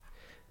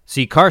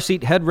See Car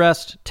Seat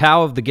Headrest,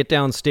 Tao of the Get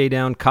Down Stay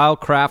Down, Kyle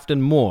Craft,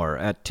 and more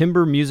at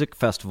Timber Music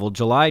Festival,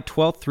 July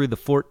 12th through the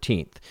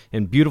 14th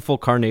in beautiful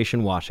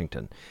Carnation,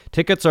 Washington.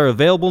 Tickets are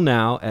available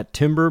now at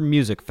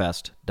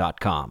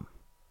timbermusicfest.com.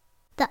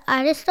 The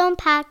Artist Own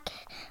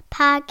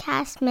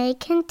podcast may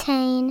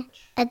contain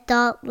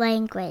adult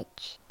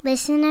language.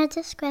 Listener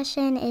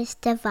discretion is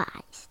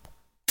advised.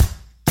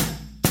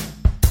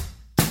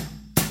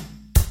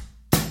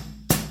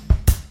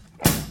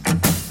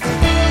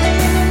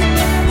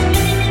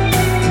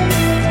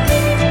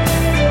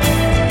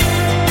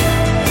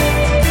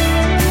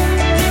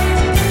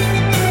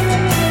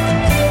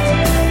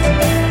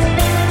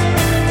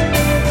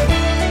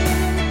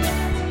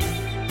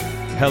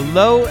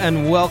 Hello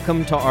and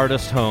welcome to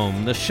Artist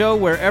Home, the show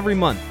where every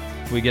month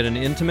we get an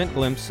intimate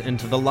glimpse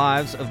into the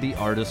lives of the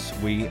artists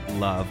we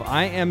love.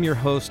 I am your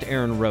host,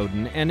 Aaron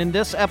Roden, and in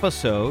this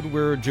episode,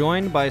 we're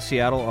joined by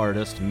Seattle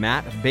artist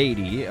Matt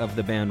Batey of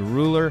the band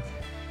Ruler,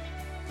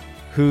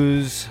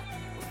 whose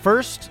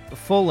first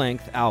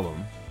full-length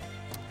album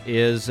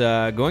is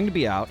going to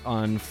be out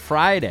on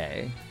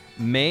Friday,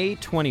 May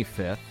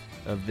 25th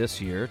of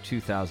this year,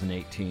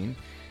 2018,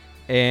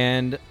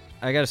 and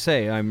I gotta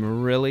say,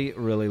 I'm really,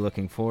 really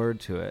looking forward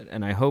to it,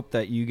 and I hope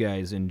that you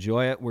guys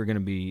enjoy it. We're going to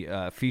be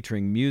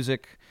featuring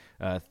music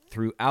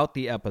throughout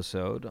the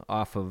episode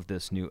off of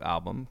this new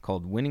album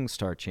called Winning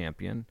Star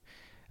Champion,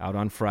 out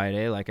on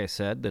Friday, like I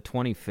said, the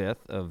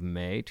 25th of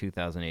May,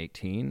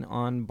 2018,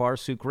 on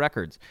Barsook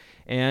Records.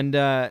 And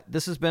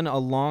this has been a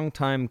long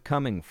time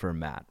coming for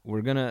Matt.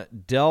 We're going to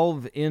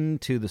delve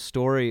into the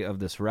story of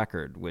this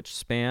record, which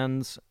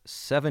spans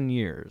 7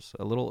 years,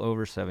 a little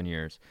over 7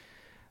 years.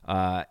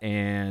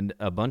 And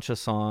a bunch of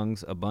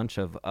songs, a bunch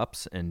of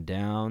ups and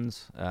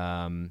downs,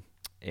 and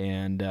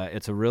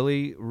it's a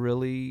really,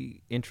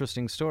 really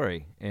interesting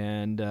story,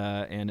 and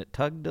it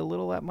tugged a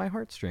little at my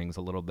heartstrings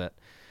a little bit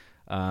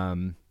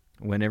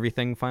when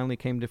everything finally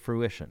came to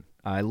fruition.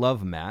 I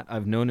love Matt.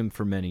 I've known him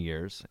for many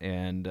years,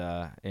 and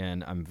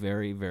I'm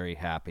very, very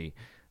happy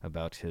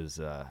about his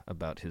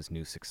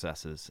new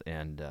successes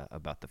and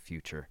about the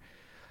future.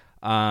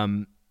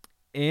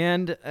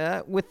 And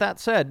with that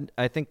said,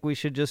 I think we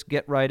should just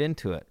get right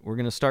into it. We're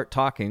going to start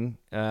talking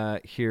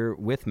here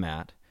with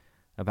Matt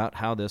about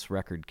how this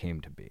record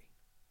came to be.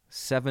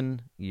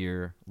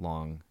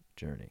 7-year-long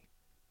journey.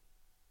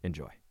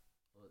 Enjoy.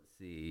 Let's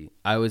see.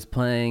 I was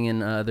playing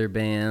in other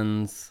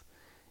bands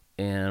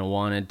and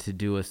wanted to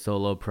do a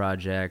solo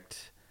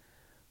project,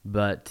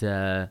 but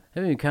I've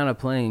been kind of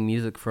playing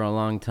music for a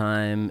long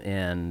time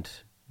and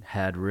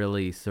had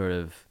really sort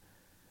of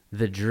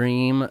the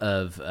dream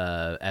of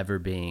ever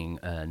being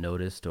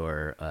noticed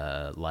or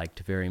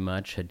liked very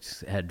much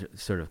had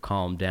sort of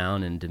calmed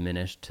down and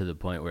diminished to the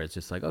point where it's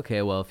just like,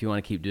 okay, well, if you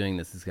want to keep doing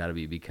this, it's got to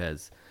be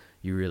because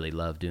you really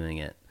love doing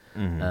it.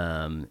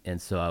 Mm-hmm.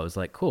 And so I was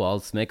like, cool, I'll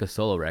just make a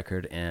solo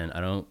record, and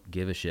I don't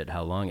give a shit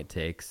how long it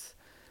takes.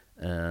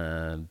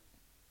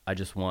 I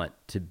just want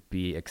to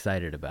be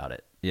excited about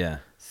it. Yeah.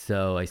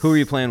 So who were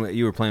you playing with?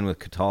 You were playing with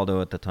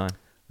Cataldo at the time?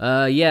 Yeah,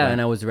 right.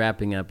 And I was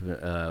wrapping up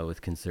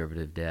with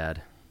Conservative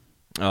Dad.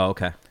 Oh,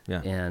 okay.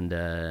 Yeah. And,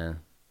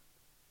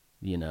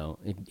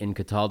 in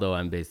Cataldo,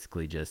 I'm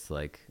basically just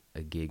like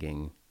a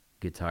gigging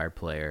guitar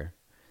player.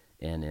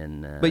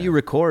 And but you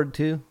record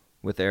too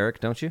with Eric,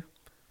 don't you?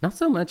 Not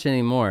so much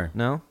anymore.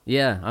 No?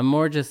 Yeah. I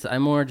more just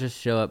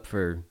show up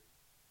for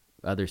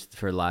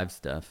live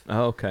stuff.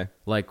 Oh, okay.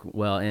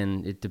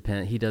 And it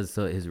depends. He does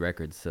his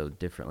records so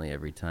differently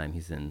every time.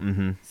 He's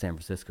in San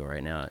Francisco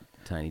right now at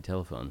Tiny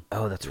Telephone.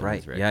 Oh, that's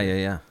right.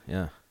 Yeah.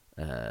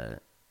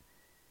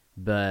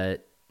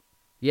 But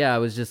yeah, I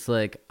was just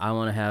like, I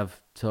want to have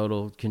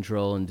total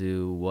control and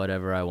do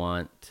whatever I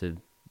want to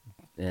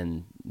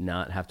and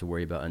not have to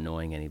worry about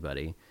annoying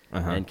anybody.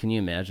 Uh-huh. And can you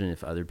imagine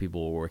if other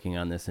people were working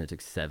on this and it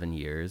took 7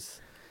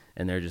 years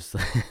and they're just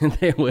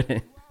they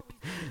wouldn't.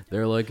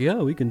 They're like, yeah,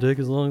 we can take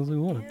as long as we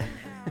want.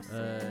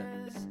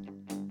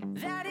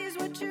 That is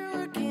what you're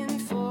looking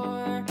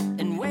for.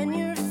 And when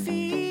you're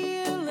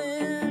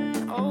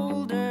feeling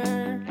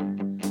older,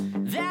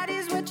 that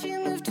is what you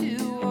move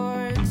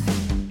towards.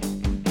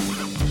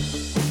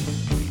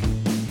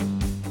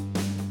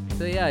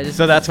 So yeah,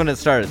 so that's when it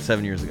started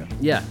 7 years ago.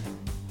 Yeah,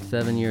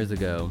 7 years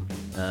ago.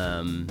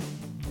 And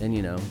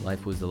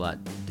life was a lot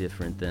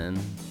different then,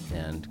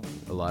 and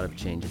a lot of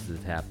changes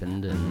have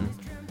happened. And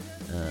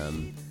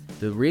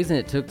the reason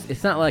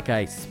it's not like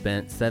I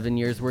spent 7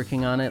 years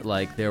working on it.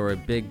 Like, there were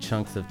big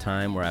chunks of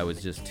time where I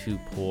was just too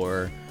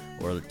poor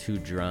or too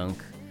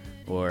drunk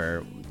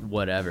or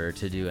whatever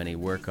to do any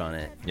work on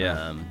it.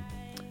 Yeah.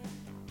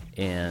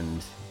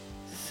 And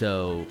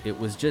so it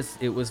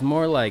was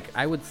more like,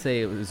 I would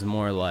say it was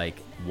more like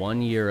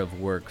 1 year of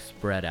work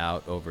spread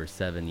out over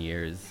 7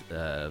 years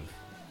of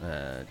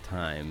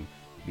time,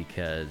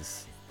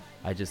 because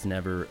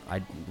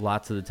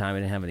lots of the time I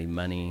didn't have any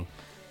money,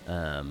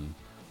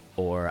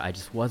 or I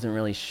just wasn't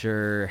really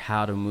sure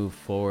how to move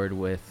forward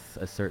with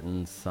a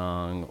certain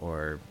song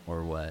or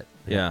what.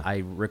 Yeah. I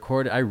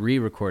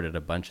re-recorded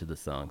a bunch of the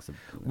songs.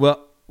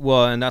 Well,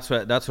 and that's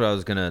what I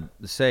was gonna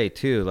say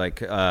too.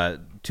 Like,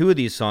 two of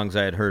these songs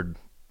I had heard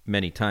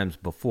many times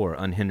before,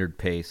 Unhindered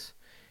Pace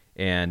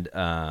and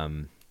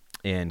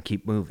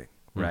Keep Moving,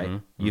 right?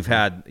 Mm-hmm.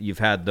 You've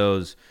had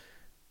those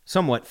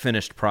somewhat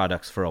finished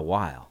products for a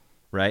while,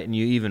 right? And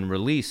you even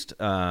released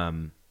Keep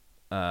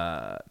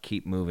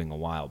Moving a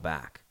while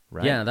back,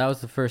 right? Yeah, that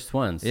was the first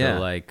one. So Yeah.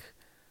 like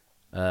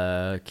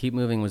Keep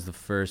Moving was the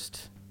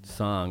first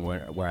song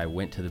where I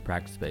went to the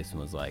practice space and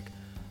was like,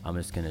 I'm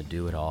just gonna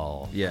do it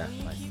all Yeah.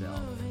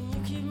 myself.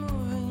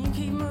 You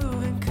keep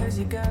moving, 'cause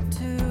you got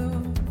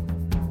to.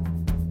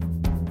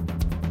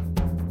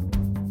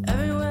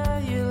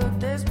 Everywhere you look,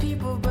 there's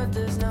people, but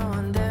there's no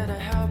one there to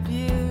help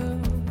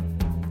you.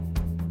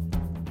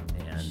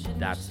 And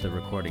that's the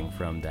recording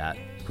from that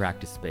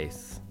practice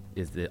space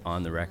is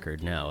on the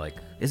record now. Like,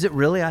 Is it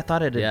really? I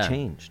thought it had yeah.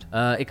 changed.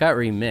 It got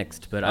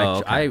remixed, but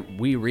okay.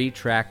 we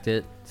retracked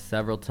it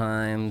several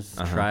times,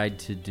 Uh-huh. tried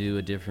to do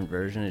a different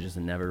version. It just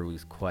never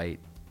was quite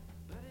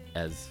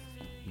as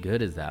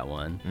good as that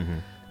one.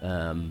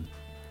 Mm-hmm.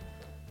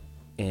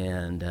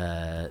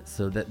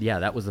 So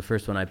that was the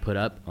first one I put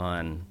up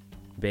on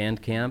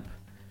Bandcamp.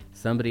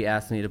 Somebody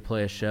asked me to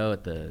play a show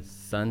at the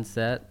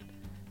Sunset,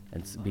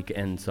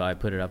 and so I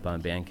put it up on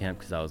Bandcamp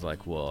because I was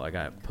like, well, I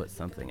got to put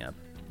something up.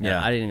 And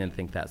Yeah. I didn't even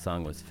think that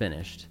song was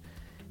finished.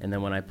 And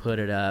then when I put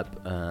it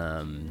up,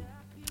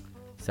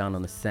 Sound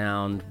on the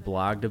Sound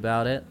blogged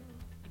about it.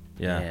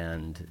 Yeah.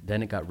 And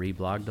then it got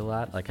reblogged a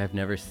lot. Like, I've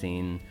never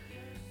seen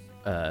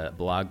a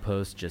blog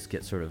post just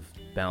get sort of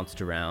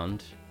bounced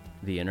around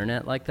the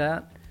internet like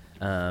that.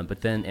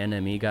 But then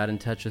NME got in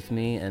touch with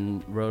me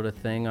and wrote a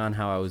thing on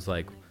how I was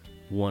like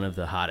one of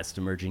the hottest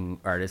emerging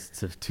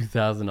artists of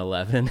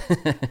 2011.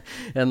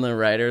 And the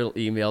writer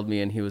emailed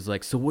me and he was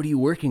like, so what are you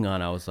working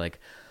on? I was like,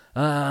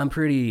 I'm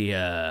pretty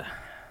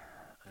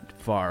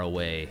far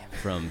away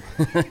from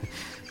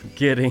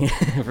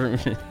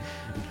from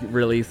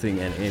releasing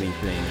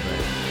anything. But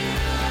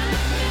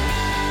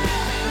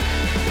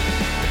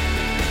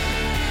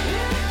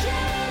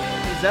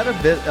Is that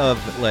a bit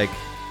of like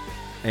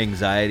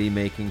anxiety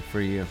making for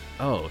you?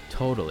 oh,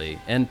 totally.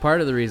 And part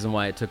of the reason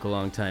why it took a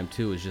long time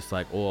too was just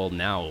like, well,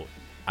 now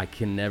I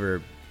can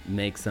never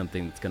make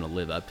something that's going to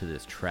live up to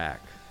this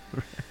track.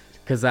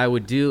 Because I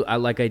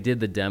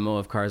did the demo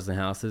of Cars and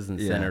Houses and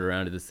sent Yeah. it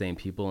around to the same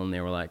people, and they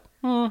were like,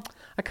 I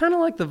kind of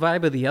like the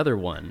vibe of the other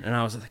one. And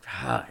I was like,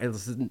 it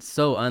was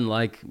so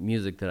unlike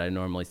music that I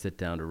normally sit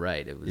down to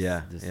write. It was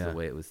just the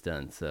way it was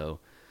done.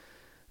 So,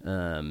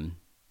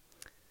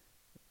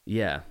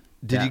 yeah.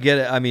 Did you get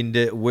it? I mean,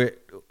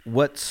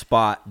 what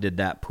spot did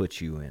that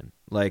put you in?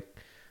 Like,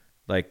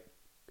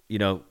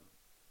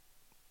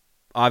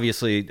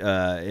 obviously,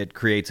 it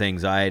creates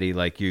anxiety.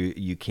 Like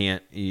you're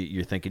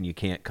thinking you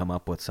can't come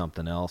up with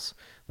something else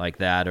like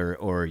that,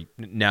 or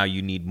now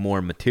you need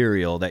more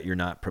material that you're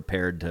not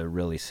prepared to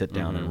really sit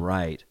down and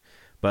write.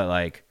 But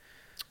like,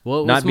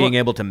 Well, not being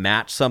able to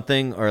match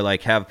something, or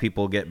like have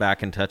people get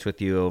back in touch with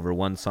you over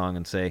one song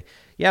and say,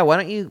 yeah, why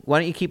don't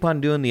you keep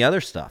on doing the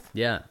other stuff?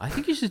 Yeah, I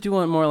think you should do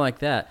one more like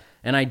that.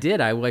 And I did.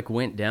 I like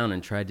went down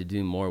and tried to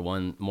do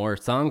more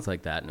songs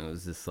like that, and it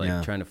was just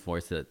like trying to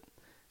force it,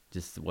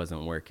 just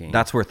wasn't working.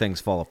 That's where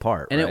things fall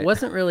apart. And right? it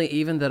wasn't really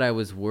even that I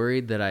was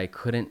worried that I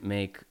couldn't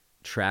make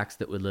tracks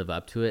that would live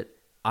up to it.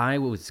 I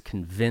was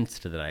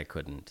convinced that I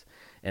couldn't,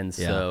 and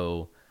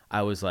so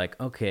I was like,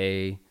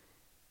 okay,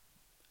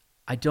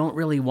 I don't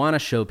really want to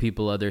show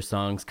people other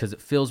songs because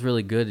it feels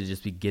really good to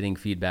just be getting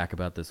feedback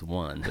about this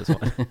one.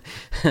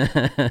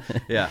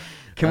 Yeah.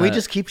 Can we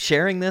just keep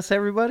sharing this,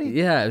 everybody?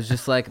 Yeah, it was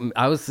just like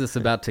I was just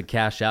about to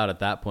cash out at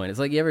that point. It's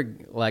like you ever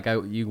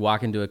you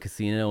walk into a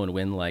casino and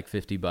win like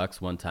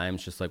 $50 one time.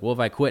 It's just like, well, if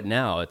I quit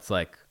now, it's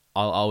like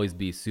I'll always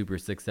be super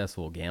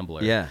successful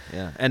gambler. Yeah.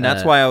 And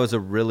that's why I was a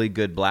really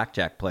good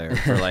blackjack player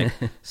for like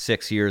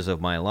 6 years of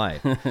my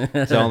life.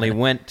 So I only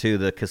went to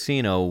the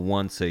casino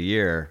once a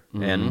year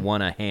and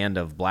won a hand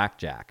of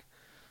blackjack.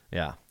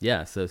 Yeah.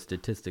 Yeah, so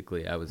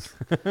statistically I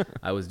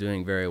was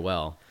doing very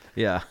well.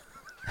 Yeah.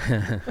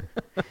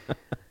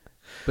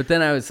 But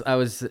then I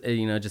was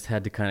just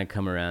had to kind of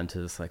come around to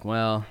this like,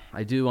 well,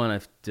 I do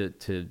want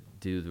to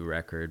do the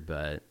record,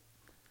 but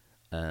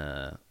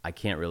I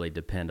can't really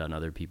depend on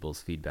other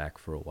people's feedback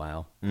for a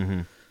while.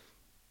 Mm-hmm.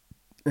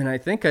 And I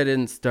think I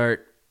didn't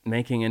start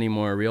making any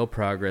more real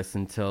progress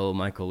until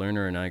Michael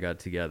Lerner and I got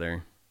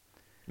together.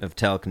 Of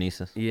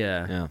telekinesis.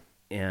 Yeah.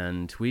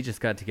 And we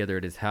just got together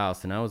at his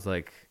house, and I was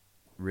like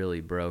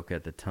really broke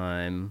at the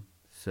time.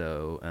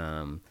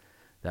 So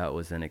that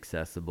was an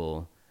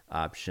accessible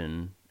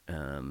option.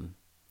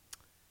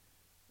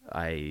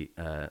 I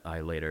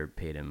later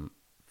paid him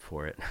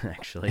for it,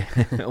 actually.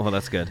 Well,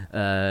 that's good.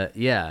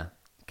 Yeah,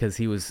 because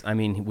we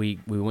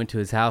went to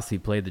his house, he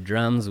played the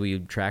drums, we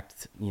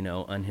tracked,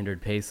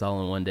 Unhindered Pace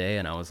all in one day,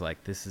 and I was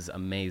like, this is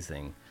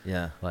amazing.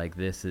 Yeah. Like,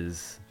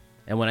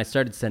 and when I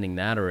started sending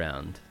that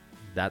around,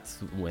 that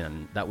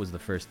was the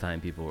first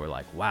time people were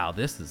like, wow,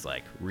 this is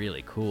like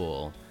really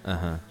cool.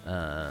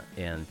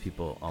 And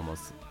people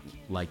almost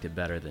liked it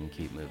better than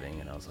Keep Moving,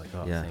 and I was like,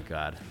 oh, thank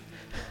God.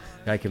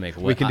 I can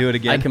We can do it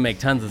again. I can make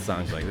tons of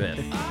songs like this.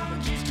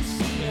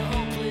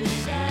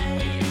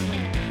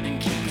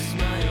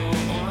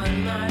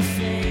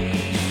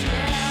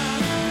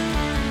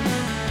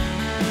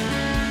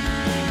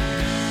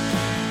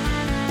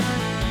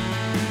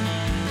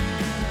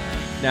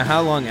 Now,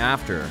 how long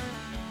after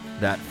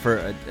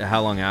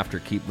how long after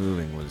Keep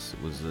Moving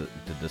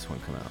did this one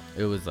come out?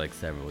 It was like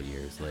several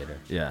years later.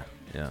 Yeah.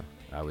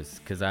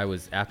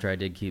 After I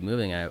did Keep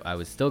Moving, I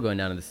was still going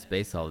down to the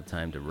space all the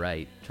time to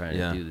write, trying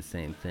Yeah. to do the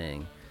same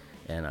thing.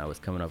 And I was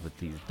coming up with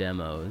these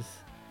demos,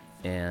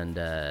 and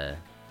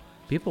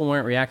people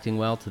weren't reacting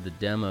well to the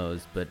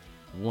demos, but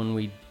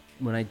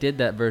when I did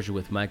that version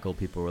with Michael,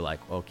 people were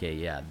like, okay,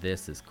 yeah,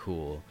 this is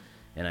cool.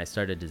 And I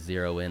started to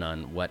zero in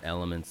on what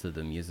elements of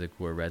the music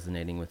were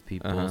resonating with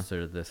people,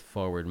 sort of this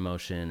forward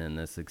motion and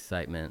this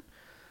excitement,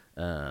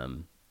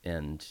 and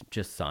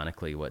just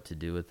sonically what to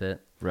do with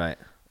it. Right.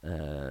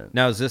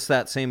 Now, is this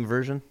that same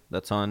version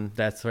that's on?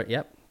 That's right.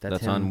 Yep.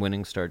 That's him. on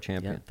Winning Star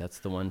Champion. Yeah, that's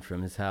the one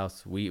from his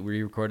house. We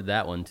recorded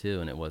that one too,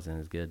 and it wasn't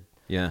as good.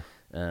 Yeah.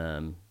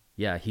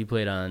 Yeah, he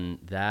played on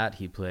that.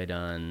 He played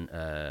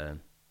on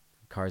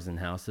Cars and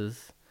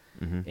Houses,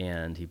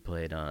 and he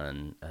played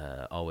on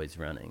Always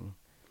Running.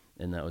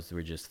 And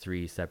were just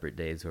 3 separate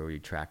days where we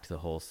tracked the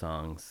whole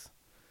songs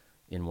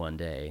in one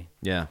day.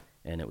 Yeah.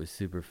 And it was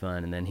super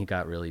fun. And then he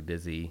got really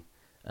busy,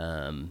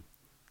 and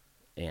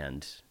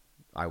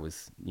I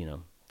was,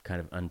 kind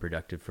of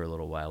unproductive for a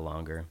little while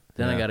longer.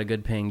 Then I got a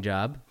good paying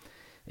job,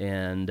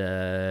 and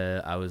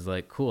I was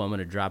like, cool, I'm going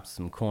to drop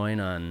some coin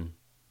on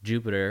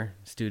Jupiter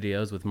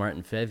Studios with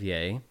Martin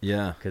Fevier.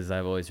 Yeah. Because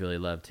I've always really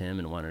loved him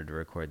and wanted to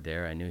record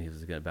there. I knew he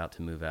was about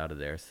to move out of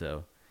there,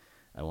 so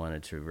I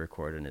wanted to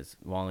record in his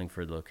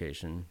Wallingford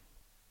location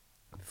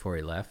before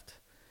he left.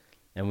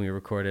 And we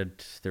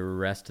recorded the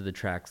rest of the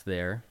tracks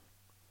there.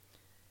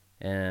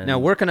 And Now,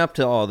 working up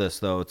to all this,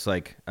 though, it's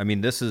like, I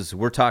mean,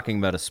 we're talking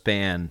about a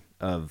span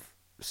of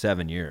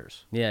 7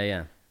 years.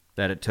 Yeah.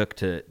 That it took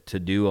to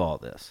do all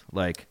this.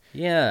 Like,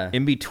 Yeah.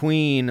 in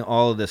between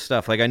all of this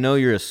stuff, like, I know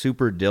you're a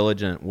super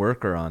diligent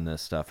worker on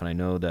this stuff, and I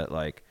know that,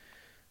 like,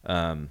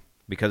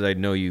 because I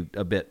know you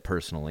a bit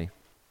personally.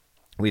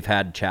 We've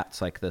had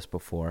chats like this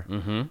before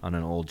on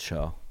an old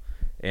show,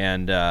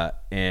 and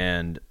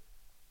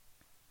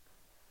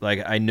like,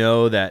 I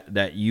know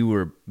that you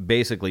were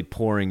basically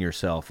pouring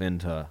yourself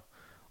into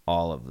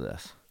all of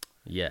this.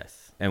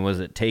 Yes. And was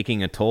it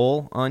taking a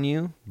toll on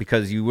you?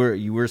 Because you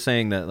were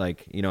saying that,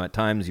 like, at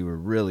times you were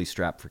really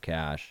strapped for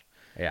cash.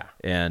 Yeah.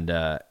 And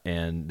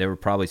there were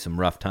probably some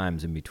rough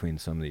times in between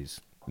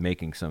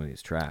making some of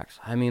these tracks.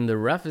 I mean, the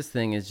roughest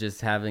thing is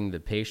just having the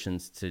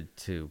patience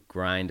to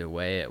grind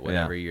away at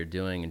whatever you're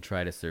doing and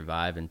try to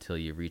survive until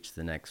you reach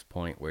the next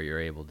point where you're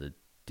able to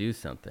do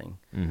something.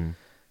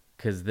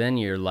 Because then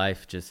your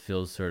life just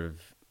feels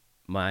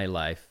my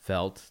life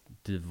felt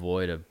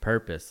devoid of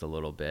purpose a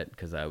little bit,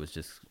 because I was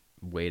just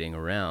waiting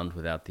around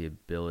without the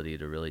ability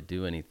to really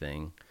do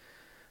anything.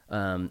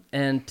 And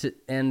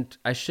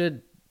I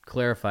should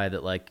clarify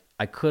that, like,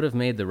 I could have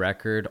made the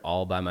record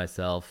all by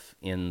myself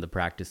in the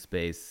practice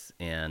space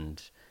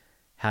and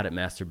had it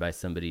mastered by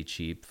somebody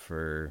cheap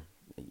for,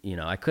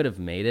 I could have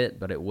made it,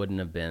 but it wouldn't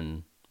have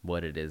been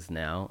what it is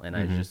now. And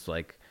I just,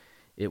 like,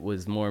 it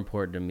was more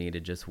important to me to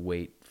just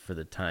wait for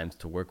the times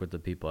to work with the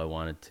people I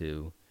wanted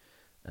to.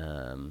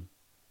 And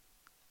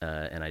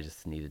I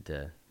just needed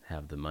to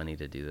have the money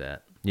to do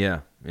that. Yeah.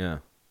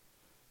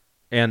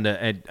 And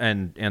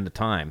the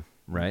time,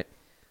 right?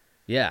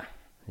 Yeah.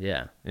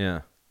 Yeah.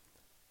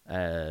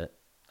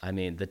 I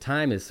mean, the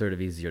time is sort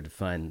of easier to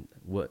find.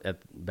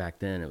 Back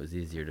then, it was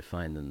easier to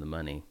find than the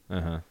money.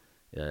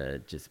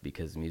 Just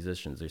because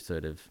musicians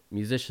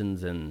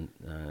and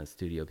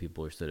studio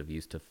people are sort of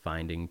used to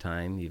finding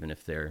time, even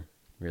if they're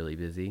really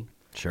busy.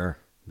 Sure.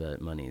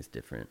 But money is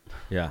different.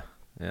 Yeah.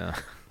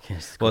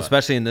 Well,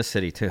 especially in this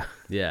city too.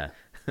 Yeah.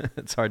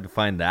 It's hard to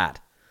find that.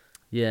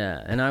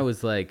 Yeah, and I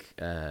was like,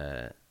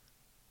 I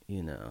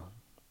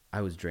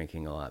was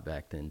drinking a lot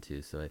back then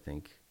too, so I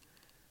think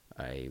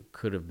I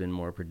could have been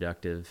more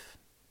productive,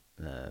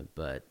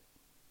 but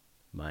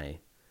my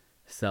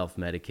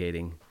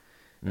self-medicating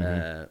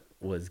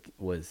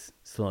was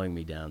slowing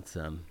me down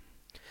some.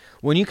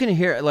 When you can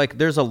hear, like,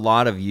 there's a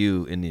lot of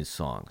you in these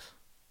songs.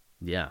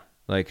 Yeah.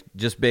 Like,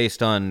 just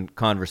based on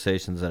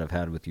conversations that I've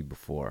had with you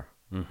before.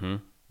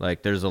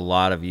 Like, there's a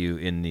lot of you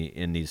in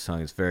these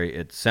songs.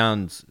 It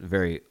sounds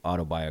very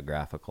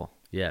autobiographical.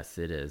 Yes,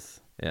 it is.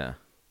 Yeah.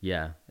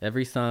 Yeah.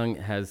 Every song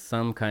has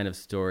some kind of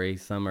story.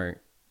 Some are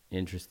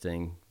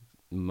interesting.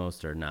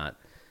 Most are not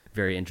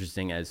very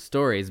interesting as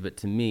stories, but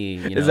to me,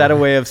 Is that a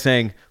way of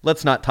saying,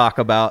 let's not talk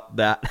about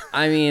that?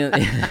 I mean,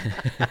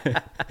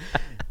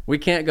 we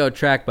can't go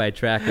track by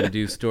track and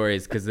do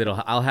stories, because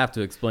I'll have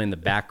to explain the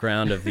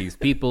background of these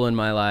people in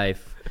my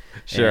life.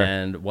 Sure.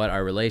 And what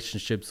our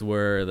relationships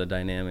were, the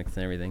dynamics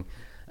and everything.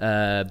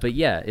 But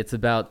yeah, it's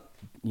about,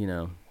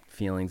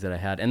 feelings that I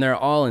had. And they're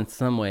all in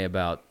some way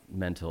about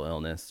mental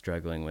illness,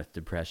 struggling with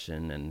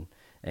depression and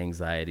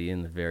anxiety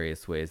in the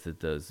various ways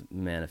that those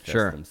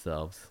manifest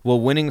themselves. Well,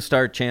 Winning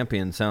Star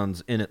Champion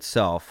sounds in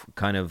itself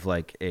kind of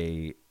like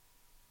a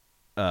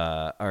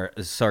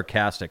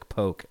sarcastic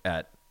poke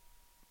at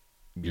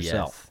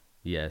yourself.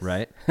 Yes.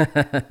 Right?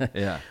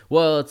 Yeah.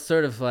 Well, it's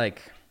sort of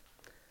like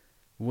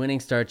Winning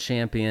Star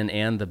Champion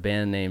and the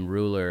band name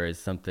Ruler is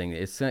something.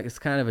 It's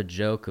kind of a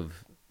joke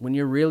of when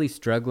you're really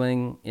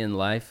struggling in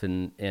life,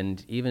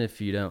 and even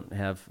if you don't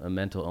have a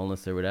mental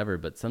illness or whatever,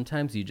 but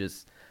sometimes you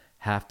just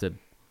have to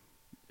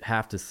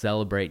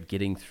celebrate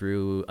getting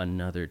through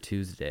another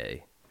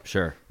Tuesday.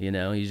 Sure. You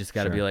know, you just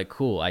got to be like,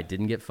 cool, I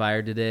didn't get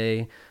fired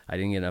today. I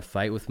didn't get in a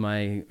fight with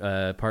my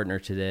partner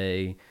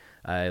today.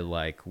 I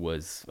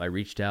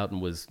reached out and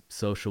was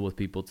social with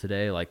people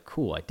today. Like,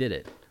 cool, I did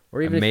it.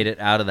 Or even made it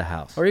out of the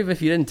house. Or even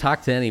if you didn't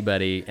talk to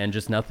anybody and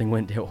just nothing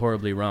went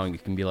horribly wrong, you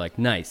can be like,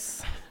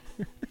 nice.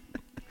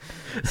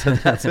 So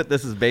that's what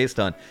this is based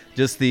on.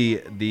 Just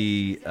the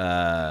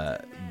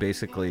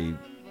basically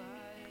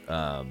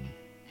the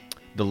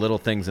little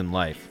things in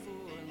life.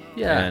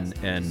 Yeah.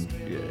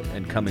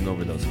 And coming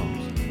over those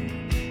homes.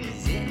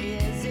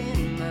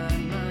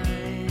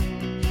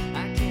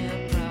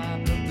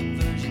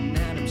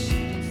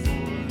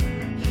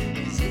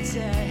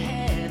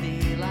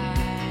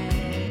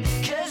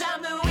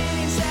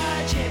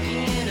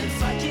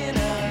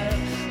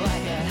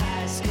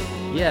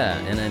 Yeah,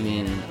 and I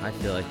mean, I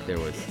feel like there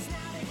was,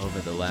 over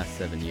the last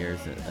 7 years,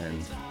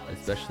 and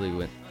especially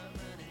when,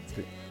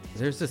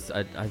 there's just,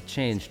 I've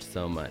changed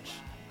so much.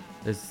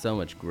 There's so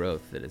much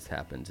growth that has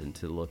happened, and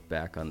to look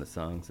back on the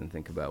songs and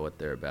think about what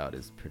they're about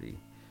is pretty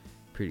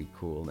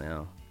cool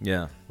now.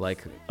 Yeah.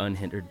 Like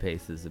Unhindered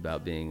Paces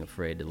about being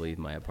afraid to leave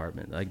my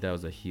apartment. Like, that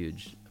was a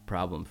huge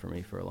problem for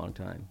me for a long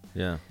time.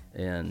 Yeah.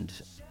 And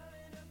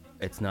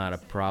it's not a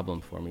problem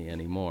for me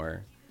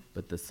anymore.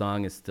 But the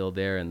song is still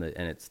there, and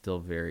it's still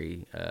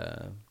very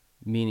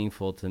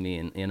meaningful to me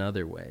in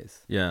other ways.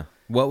 Yeah.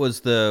 What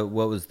was the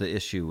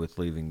issue with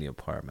leaving the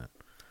apartment?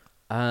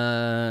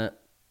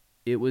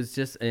 It was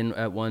just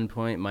at one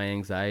point my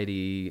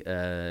anxiety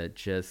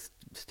just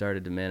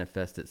started to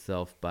manifest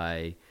itself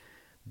by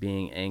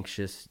being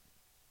anxious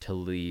to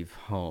leave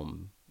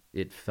home.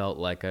 It felt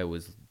like I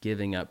was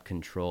giving up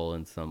control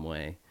in some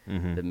way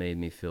that made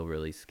me feel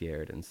really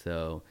scared, and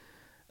so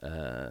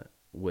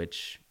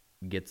which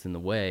gets in the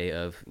way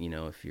of, you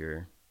know, if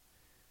you're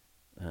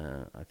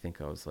I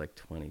think I was like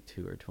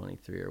 22 or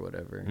 23 or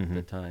whatever at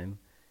the time.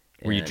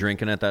 Were you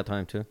drinking at that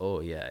time too?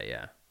 Oh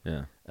yeah.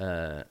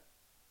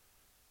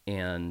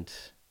 And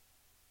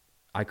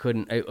I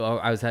couldn't,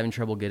 I was having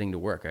trouble getting to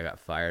work. I got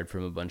fired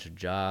from a bunch of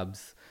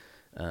jobs.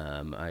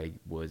 I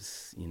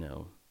was, you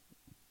know,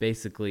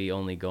 basically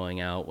only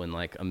going out when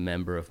like a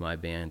member of my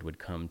band would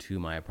come to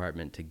my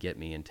apartment to get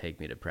me and take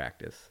me to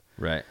practice.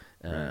 Right.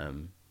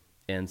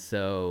 And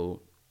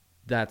so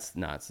that's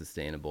not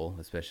sustainable,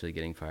 especially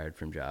getting fired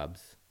from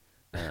jobs.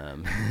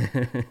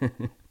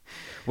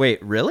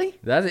 Wait, really?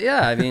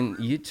 Yeah, I mean,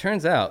 it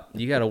turns out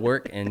you got to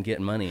work and get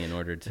money in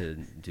order to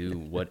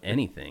do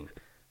anything.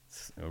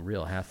 It's a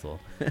real hassle.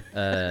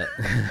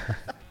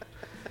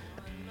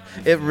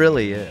 It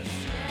really is.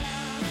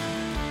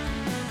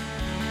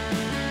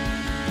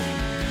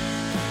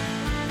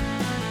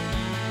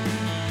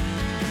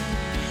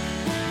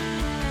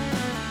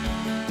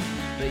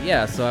 But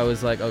yeah, so I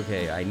was like,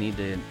 okay, I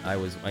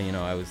was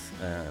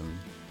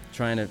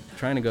trying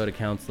to go to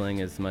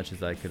counseling as much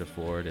as I could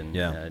afford,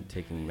 and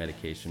taking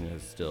medication. I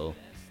was still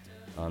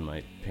on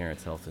my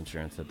parents' health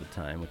insurance at the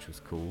time, which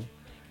was cool.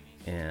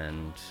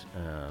 And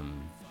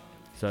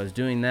so I was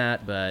doing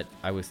that, but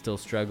I was still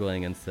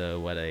struggling. And so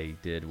what I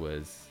did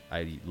was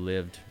I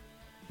lived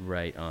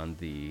right on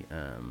the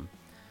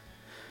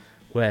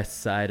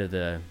west side of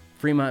the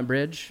Fremont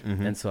Bridge,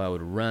 and so I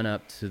would run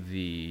up to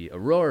the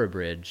Aurora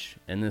Bridge,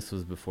 and this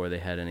was before they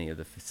had any of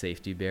the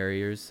safety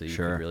barriers, so you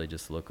could really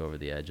just look over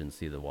the edge and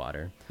see the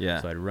water.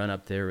 Yeah. So I'd run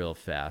up there real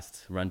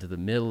fast, run to the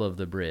middle of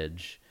the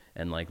bridge,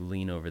 and like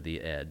lean over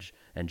the edge,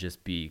 and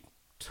just be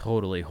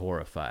totally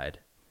horrified,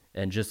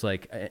 and just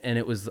like, and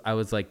I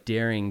was like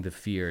daring the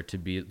fear to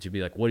be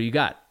like, what do you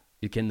got?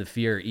 Can the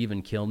fear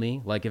even kill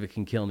me? Like, if it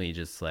can kill me,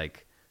 just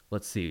like,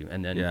 let's see.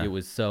 And then it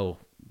was so.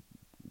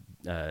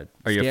 Are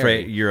you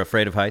afraid? You're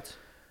afraid of heights?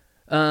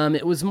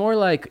 It was more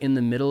like in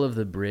the middle of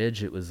the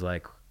bridge. It was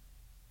like,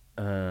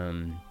 I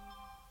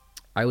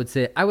would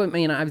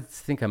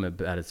think I'm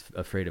about as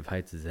afraid of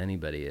heights as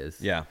anybody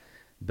is. Yeah.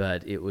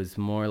 But it was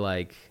more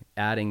like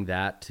adding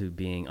that to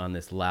being on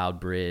this loud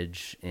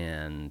bridge,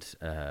 and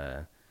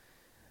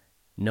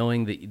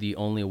knowing that the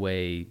only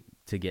way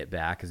to get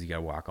back is you got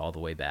to walk all the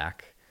way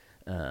back.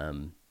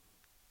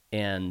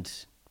 And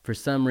for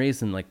some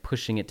reason, like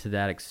pushing it to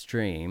that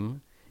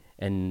extreme.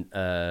 And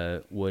I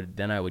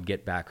would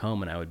get back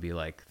home, and I would be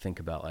like,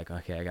 think about like,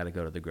 okay, I got to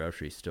go to the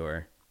grocery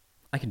store.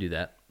 I can do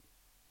that.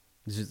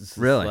 It's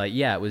really? Like,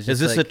 yeah, it was just.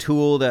 Is this a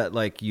tool that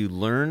like you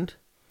learned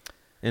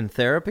in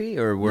therapy,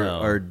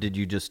 or did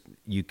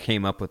you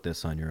came up with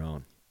this on your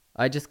own?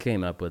 I just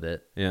came up with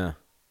it. Yeah.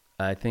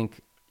 I think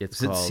it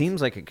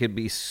seems like it could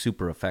be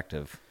super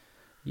effective.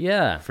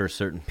 Yeah. For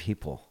certain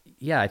people.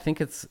 Yeah, I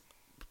think it's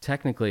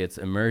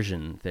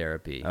immersion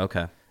therapy.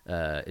 Okay.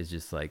 It's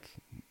just like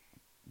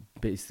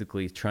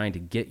basically trying to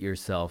get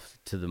yourself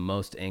to the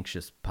most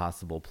anxious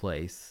possible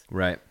place.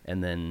 Right.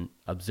 And then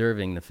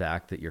observing the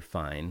fact that you're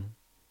fine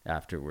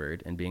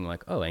afterward, and being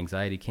like, oh,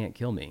 anxiety can't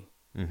kill me.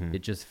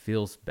 It just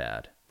feels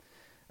bad.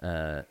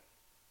 And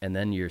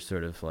then you're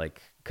sort of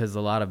like because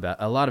a lot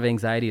of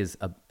anxiety is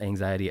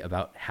anxiety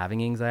about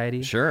having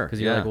anxiety. Sure.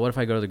 Because you're like, well, what if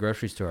I go to the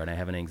grocery store and I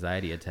have an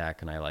anxiety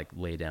attack and I like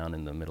lay down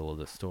in the middle of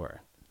the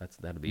store?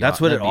 That'd be a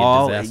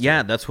disaster.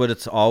 Yeah, that's what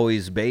it's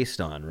always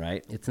based on,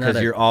 right? It's not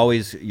because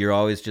you're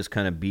always just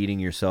kind of beating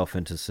yourself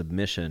into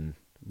submission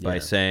by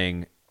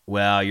saying,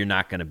 well, you're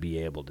not going to be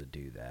able to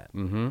do that.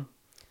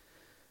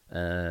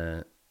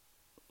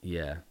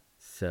 Yeah.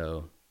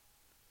 So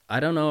I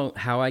don't know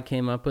how I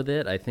came up with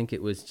it. I think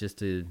it was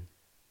just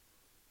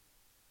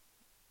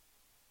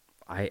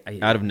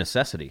out of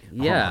necessity.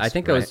 Yeah, almost, I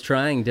think right? I was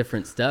trying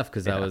different stuff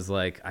because I was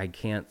like, I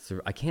can't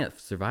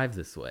survive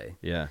this way.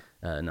 Yeah.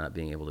 Not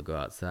being able to go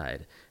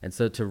outside. And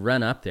so to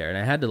run up there, and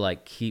I had to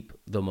like keep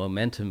the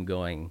momentum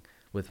going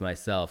with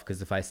myself,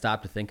 because if I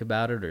stopped to think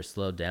about it or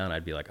slowed down,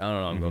 I'd be like, oh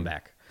no, I'm going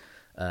back.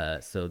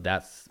 So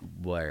that's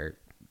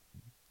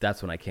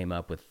when I came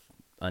up with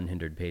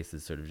Unhindered Pace,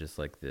 is sort of just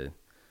like the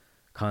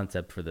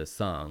concept for this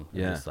song.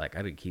 Yeah. It's like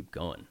I would keep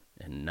going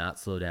and not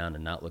slow down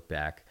and not look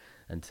back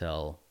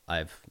until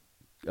I've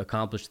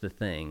accomplished the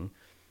thing.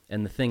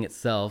 And the thing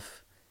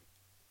itself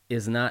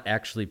is not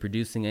actually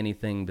producing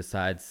anything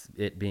besides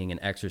it being an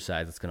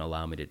exercise that's going to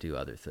allow me to do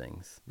other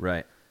things.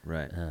 Right.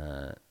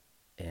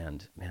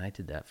 And man, I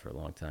did that for a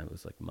long time. It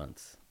was like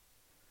months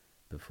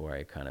before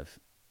I kind of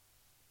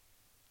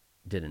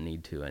didn't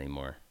need to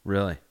anymore.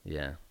 Really?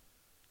 Yeah.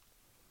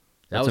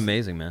 That's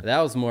amazing, man. That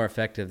was more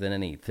effective than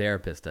any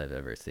therapist I've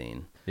ever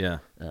seen. Yeah.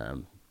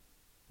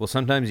 Well,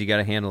 sometimes you got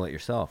to handle it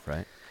yourself,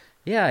 right?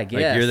 Yeah, I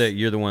guess. Like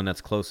you're the one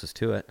that's closest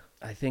to it.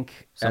 I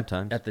think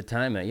sometimes at the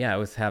time, I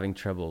was having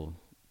trouble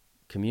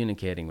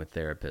communicating with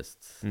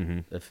therapists,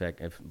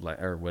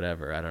 or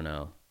whatever. I don't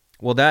know.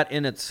 Well, that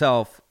in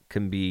itself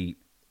can be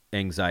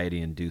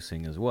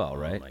anxiety-inducing as well,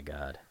 right? Oh my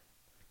God!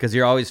 Because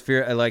you're always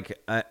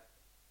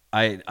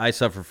I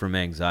suffer from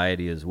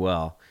anxiety as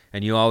well,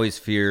 and you always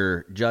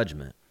fear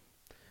judgment,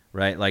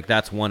 right? Like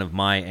that's one of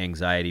my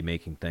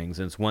anxiety-making things,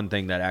 and it's one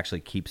thing that actually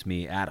keeps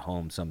me at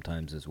home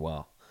sometimes as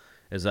well.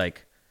 Is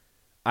like,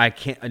 I'm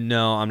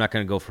not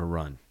going to go for a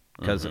run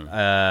because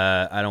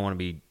I don't want to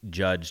be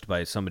judged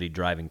by somebody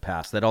driving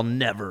past that I'll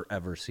never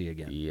ever see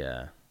again.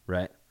 Yeah.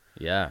 Right.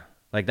 Yeah.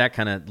 Like that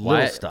kind of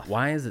little stuff.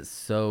 Why is it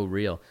so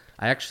real?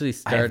 I actually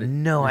I have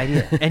no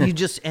idea. and you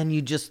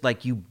just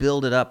like you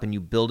build it up and you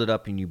build it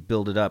up and you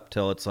build it up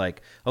till it's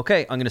like,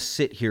 okay, I'm gonna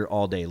sit here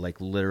all day,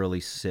 like literally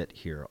sit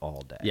here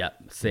all day. Yeah,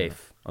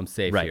 safe. I'm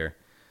safe here.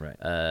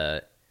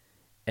 Right.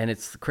 And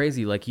it's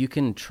crazy. Like you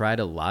can try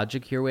to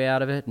logic your way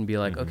out of it and be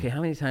like, okay,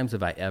 how many times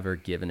have I ever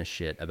given a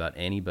shit about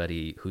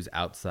anybody who's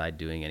outside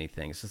doing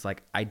anything? It's just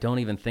like I don't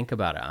even think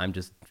about it.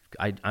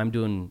 I'm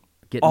doing.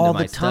 All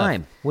the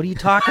time. What are you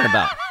talking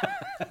about?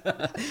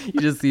 You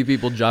just see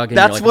people jogging.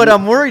 That's what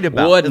I'm worried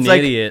about. What an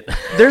idiot.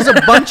 There's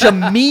a bunch of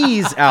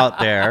me's out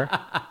there,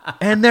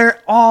 and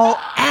they're all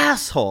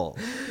assholes.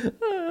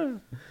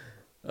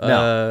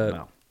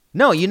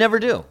 No, you never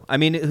do. I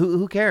mean,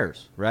 who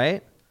cares,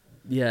 right?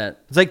 Yeah.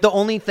 It's like the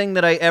only thing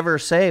that I ever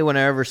say when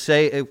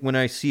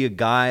I see a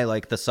guy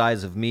like the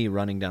size of me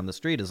running down the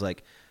street is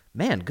like,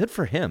 man, good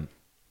for him.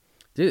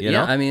 Dude, you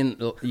know? I mean,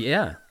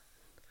 yeah.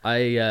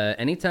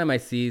 Anytime I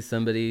see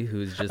somebody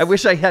who's just... I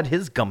wish I had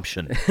his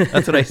gumption.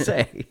 That's what I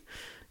say.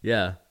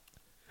 Yeah.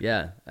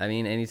 I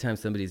mean, anytime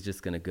somebody's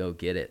just going to go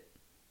get it,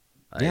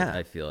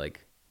 I feel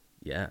like,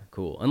 yeah,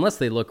 cool. Unless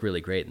they look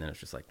really great, and then it's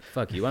just like,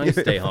 fuck you, why don't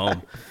you stay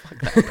home?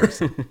 Fuck that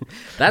person.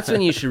 That's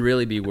when you should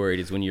really be worried,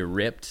 is when you're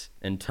ripped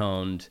and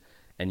toned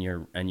and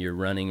you're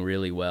running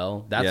really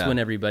well. That's when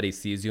everybody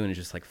sees you and is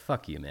just like,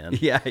 fuck you, man.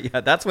 Yeah.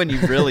 That's when you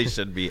really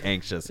should be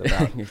anxious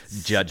about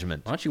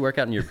judgment. Why don't you work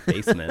out in your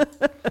basement?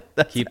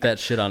 Keep that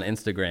shit on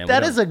Instagram.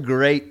 That is a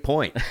great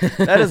point.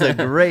 Because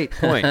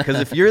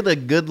if you're the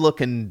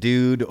good-looking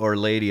dude or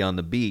lady on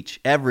the beach,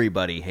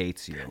 everybody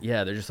hates you.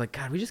 Yeah, they're just like,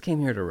 God, we just came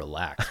here to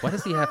relax. Why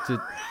does he have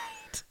to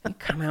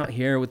come out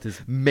here with his...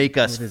 Make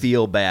us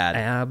feel bad.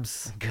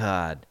 Abs.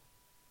 God.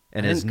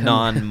 And his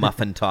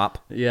non-muffin top.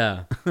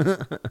 Yeah.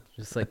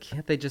 Just like,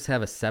 can't they just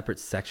have a separate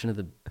section of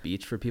the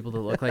beach for people to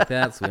look like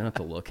that so we don't have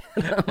to look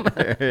at them?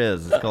 There it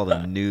is. It's called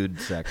a nude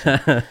section.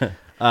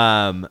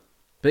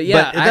 But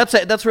yeah,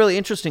 that's really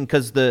interesting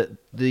because and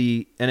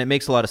it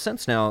makes a lot of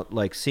sense now,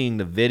 like seeing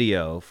the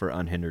video for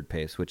Unhindered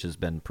Pace, which has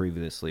been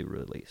previously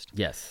released.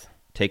 Yes.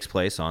 Takes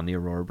place on the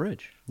Aurora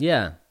Bridge.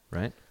 Yeah.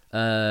 Right?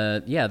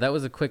 Yeah, that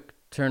was a quick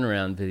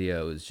turnaround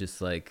video. It was just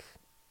like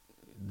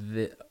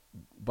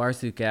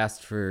Barsuk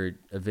asked for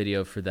a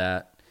video for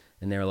that,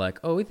 and they were like,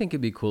 oh, we think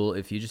it'd be cool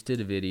if you just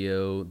did a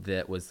video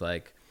that was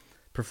like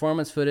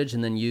performance footage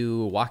and then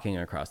you walking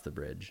across the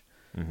bridge.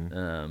 Mm-hmm.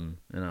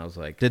 And I was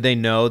like, did they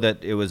know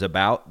that it was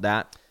about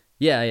that?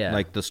 Yeah.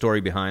 Like the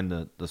story behind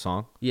the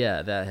song?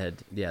 Yeah,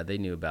 they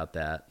knew about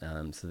that.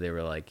 So they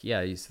were like,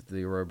 yeah,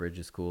 the Aurora Bridge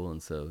is cool,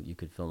 and so you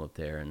could film up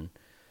there.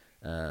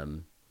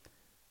 And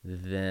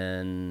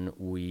then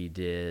we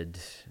did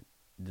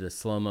the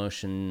slow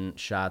motion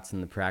shots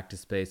in the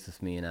practice space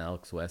with me and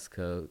Alex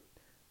Westcoat,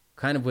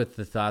 kind of with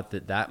the thought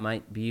that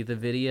might be the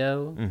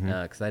video,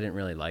 because I didn't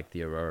really like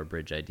the Aurora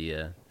Bridge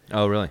idea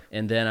Oh, really?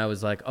 And then I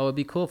was like, oh, it'd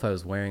be cool if I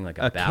was wearing like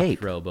a cape.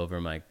 bathrobe over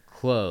my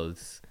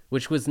clothes,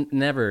 which was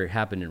never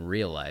happened in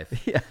real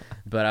life. Yeah.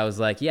 But I was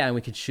like, yeah, and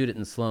we could shoot it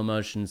in slow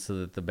motion so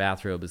that the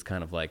bathrobe is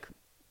kind of like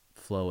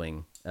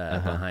flowing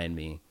behind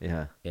me.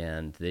 Yeah.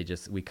 And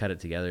we cut it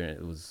together and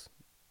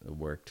it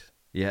worked.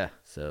 Yeah.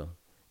 So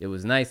it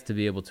was nice to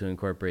be able to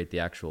incorporate the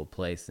actual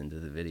place into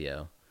the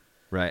video.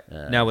 Right.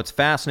 Now, what's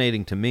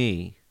fascinating to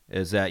me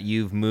is that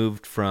you've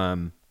moved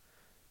from,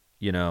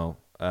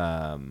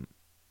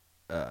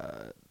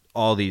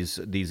 all these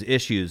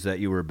issues that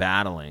you were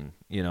battling,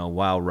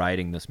 while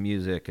writing this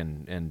music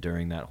and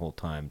during that whole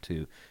time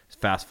to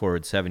fast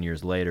forward 7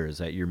 years later is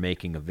that you're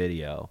making a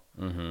video,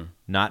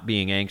 not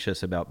being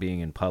anxious about being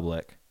in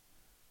public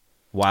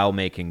while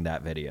making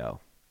that video.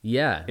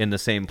 Yeah. In the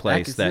same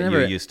place that you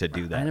used to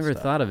do that. I never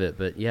stuff. thought of it,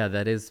 but yeah,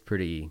 that is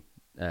pretty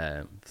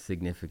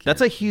significant.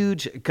 That's a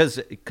huge,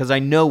 because I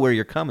know where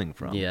you're coming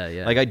from. Yeah,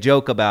 yeah. Like I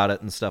joke about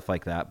it and stuff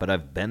like that, but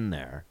I've been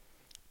there,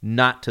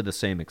 not to the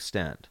same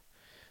extent.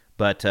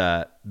 But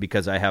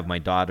because I have my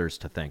daughters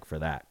to thank for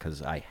that,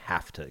 because I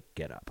have to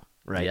get up,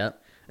 right?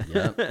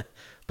 Yep.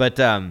 But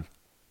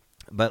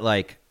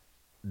like,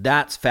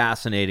 that's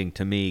fascinating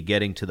to me,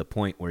 getting to the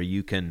point where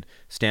you can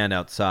stand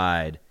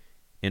outside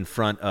in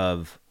front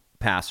of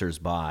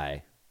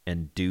passersby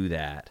and do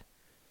that,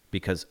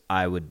 because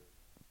I would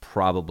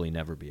probably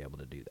never be able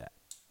to do that.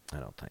 I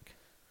don't think.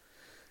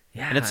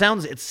 Yeah. And it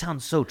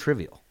sounds so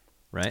trivial,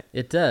 right?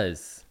 It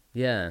does.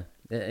 Yeah.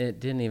 It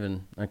didn't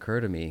even occur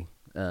to me.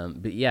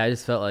 But yeah, I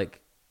just felt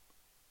like,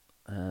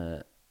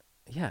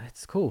 yeah,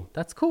 it's cool.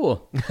 That's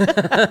cool.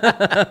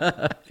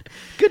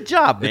 Good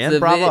job, man.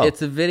 Bravo.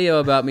 It's a video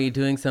about me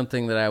doing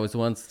something that I was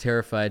once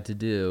terrified to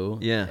do.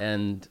 Yeah.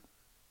 And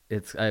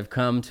I've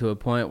come to a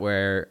point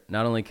where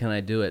not only can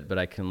I do it, but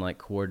I can like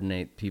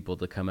coordinate people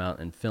to come out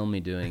and film me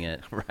doing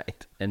it.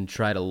 Right. And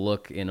try to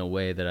look in a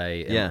way that I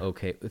am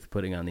okay with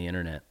putting on the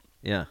internet.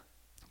 Yeah.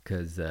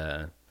 Because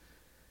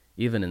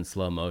even in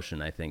slow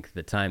motion, I think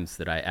the times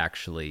that I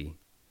actually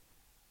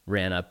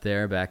ran up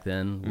there back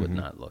then would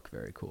not look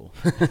very cool.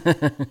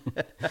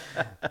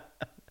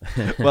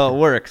 Well, it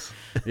works.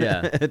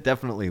 Yeah. It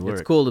definitely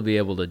works. It's cool to be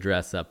able to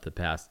dress up the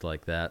past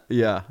like that.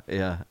 Yeah,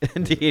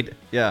 indeed.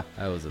 Yeah.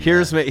 I was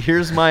here's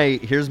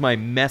my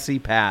messy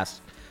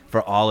past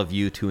for all of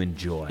you to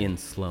enjoy. In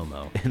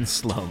slow-mo. In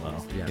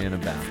slow-mo. Yeah. In a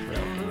bathrobe.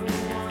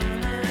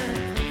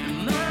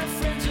 My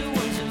friends are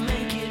ones who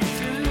make it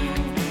through.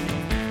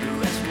 The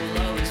rest will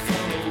always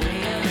fall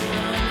away.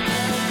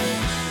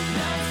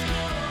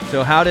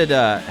 So how did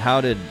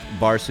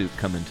Barsuit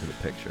come into the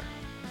picture?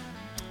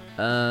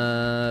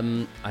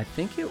 I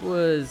think it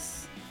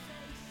was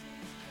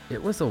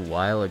a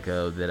while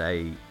ago that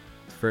I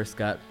first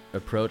got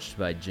approached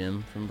by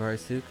Jim from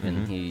Barsook,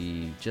 and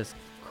he just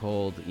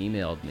cold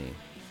emailed me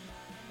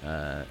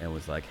and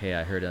was like, "Hey,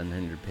 I heard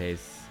Unhindered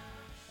Pace.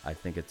 I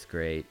think it's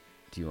great.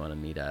 Do you want to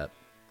meet up?"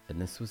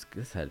 And this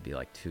had to be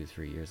like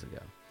 2-3 years ago.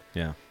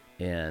 Yeah.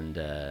 And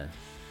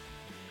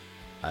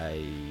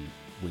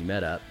we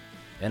met up,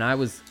 and I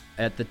was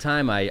at the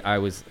time I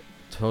was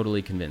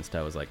totally convinced.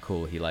 I was like,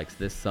 cool, he likes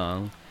this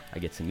song, I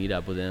get to meet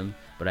up with him,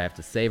 but I have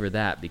to savor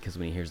that, because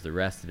when he hears the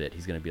rest of it,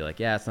 he's going to be like,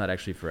 yeah, it's not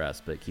actually for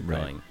us, but keep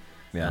going.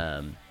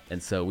 Yeah.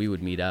 And so we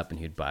would meet up, and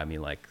he'd buy me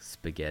like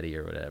spaghetti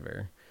or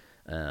whatever,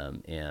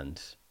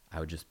 and I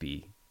would just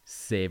be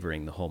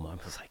savoring the whole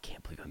moment. I was like, I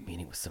can't believe I'm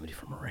meeting with somebody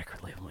from a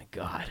record label, my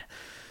God.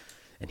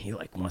 And he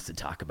like wants to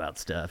talk about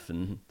stuff,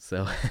 and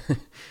so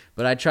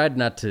but I tried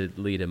not to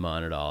lead him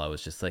on at all. I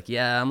was just like,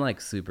 yeah, I'm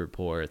like super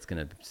poor, it's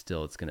gonna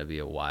be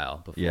a while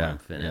before I'm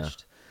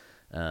finished.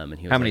 And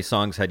he was How many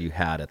songs had you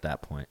had at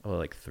that point? Oh,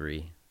 like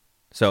 3.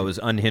 So it was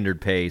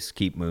Unhindered Pace,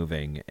 Keep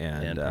Moving,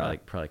 and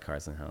probably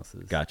Cars and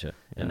Houses. Gotcha.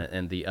 Yeah.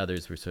 And the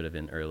others were sort of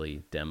in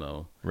early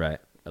demo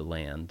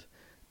land.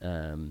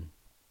 And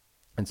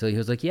so he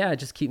was like, yeah,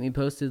 just keep me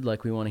posted,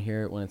 like we want to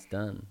hear it when it's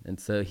done. And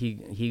so he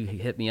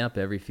hit me up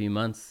every few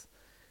months.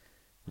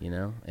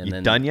 And you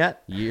then done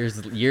yet? Years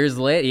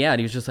later, yeah. And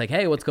he was just like,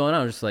 "Hey, what's going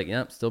on?" I was just like,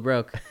 "Yep, still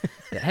broke."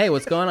 "Hey,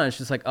 what's going on?" It's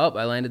just like, "Oh,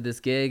 I landed this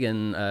gig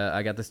and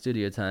I got the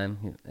studio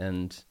time."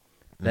 And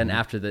then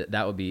after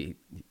that would be,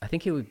 I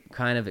think he would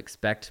kind of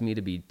expect me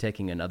to be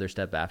taking another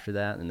step after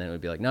that, and then it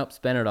would be like, "Nope,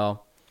 spend it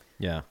all."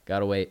 Yeah,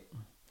 gotta wait.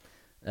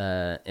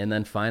 And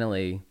then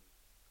finally,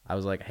 I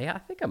was like, "Hey, I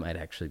think I might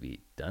actually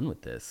be done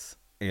with this."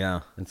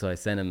 Yeah. And so I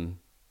sent him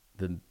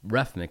the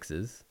rough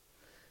mixes.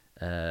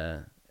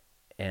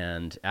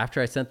 And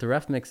after I sent the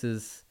rough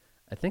mixes,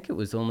 I think it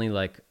was only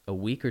like a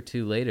week or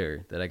 2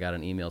 later that I got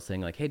an email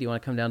saying like, "Hey, do you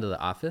want to come down to the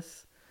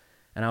office?"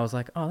 And I was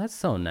like, "Oh, that's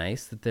so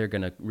nice that they're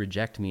going to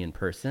reject me in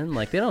person.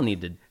 Like, they don't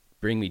need to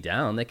bring me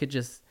down. They could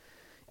just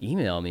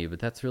email me, but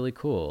that's really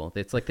cool.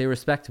 It's like they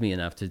respect me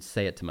enough to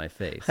say it to my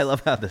face." I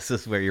love how this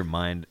is where your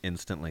mind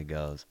instantly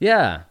goes.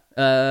 Yeah.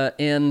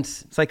 And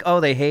it's like, oh,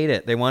 they hate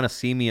it. They want to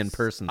see me in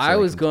person. So I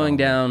was going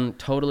down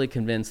totally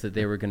convinced that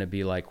they were going to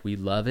be like, "We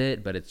love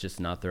it, but it's just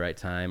not the right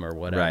time," or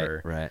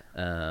whatever. Right.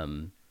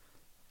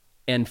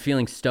 And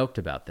feeling stoked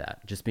about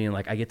that, just being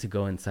like, I get to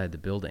go inside the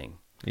building.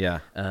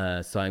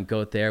 So I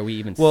go there. We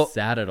even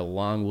sat at a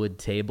long wood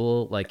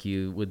table like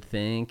you would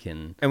think.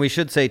 And we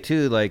should say,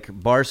 too, like,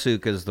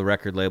 Barsuk is the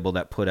record label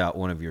that put out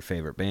one of your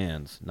favorite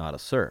bands, Not a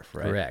Surf,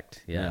 right?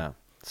 Correct, yeah.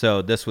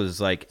 So this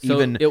was like, so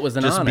even it was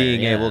an just honor,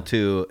 being able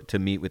to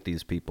meet with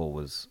these people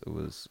was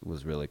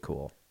really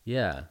cool.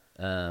 Yeah.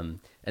 And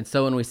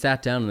so when we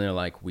sat down and they're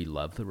like, we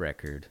love the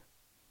record.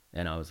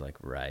 And I was like,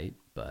 right,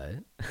 but...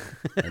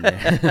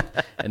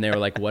 And they were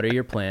like, what are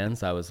your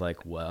plans? I was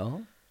like,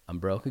 well, I'm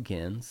broke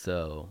again,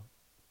 so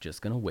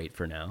just going to wait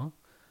for now.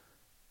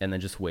 And then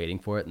just waiting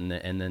for it.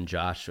 And then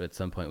Josh at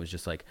some point was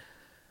just like,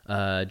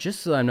 just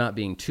so I'm not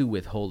being too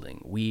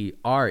withholding, we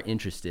are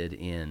interested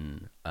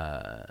in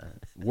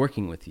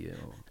working with you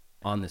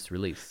on this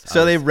release.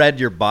 So they read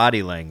your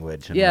body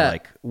language and were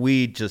like,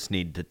 we just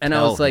need to tell him. And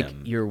I was like,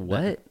 you're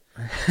what?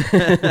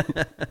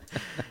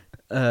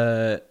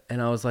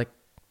 And I was like,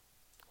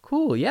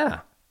 cool,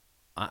 yeah.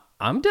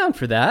 I'm down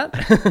for that.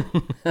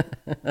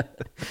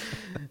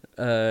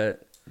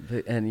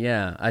 And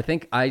yeah, I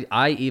think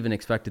I even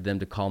expected them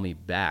to call me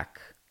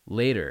back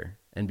later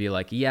and be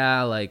like,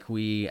 yeah, like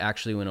we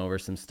actually went over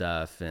some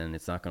stuff and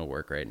it's not going to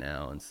work right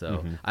now. And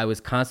so I was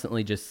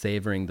constantly just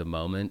savoring the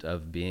moment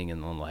of being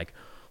in the like,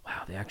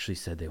 wow, they actually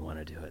said they want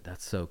to do it.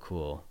 That's so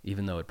cool,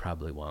 even though it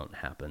probably won't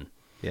happen.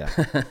 Yeah.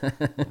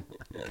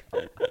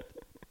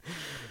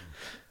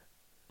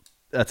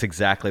 That's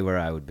exactly where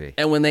I would be.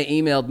 And when they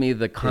emailed me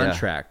the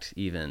contract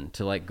even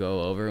to like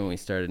go over when we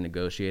started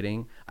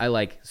negotiating, I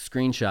like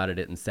screenshotted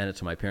it and sent it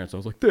to my parents. I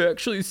was like, they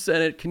actually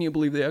sent it. Can you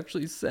believe they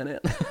actually sent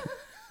it?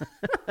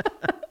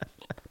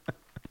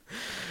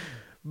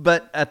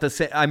 But at the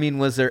same, I mean,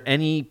 was there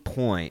any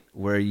point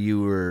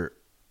where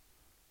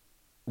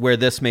where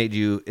this made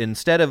you,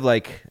 instead of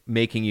like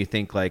making you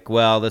think like,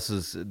 well, this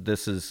is,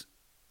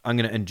 I'm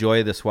going to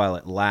enjoy this while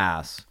it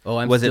lasts. Oh,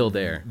 I'm was still it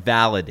there.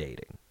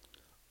 Validating?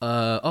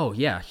 Oh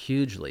yeah,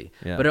 hugely.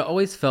 Yeah. But it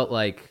always felt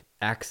like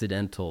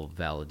accidental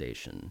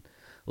validation.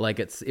 Like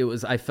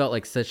I felt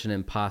like such an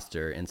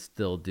imposter and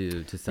still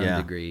do to some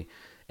degree,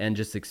 and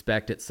just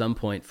expect at some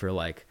point for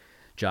like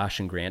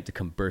Josh and Grant to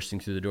come bursting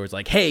through the doors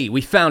like, hey,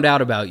 we found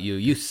out about you.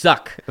 You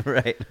suck.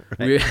 Right.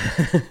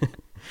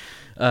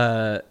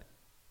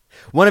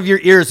 One of your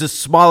ears is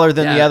smaller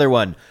than the other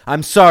one.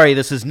 I'm sorry,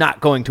 this is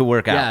not going to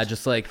work out. Yeah,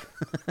 just like,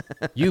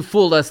 you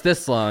fooled us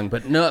this long,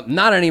 but no,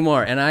 not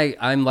anymore. And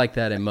I'm like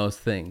that in most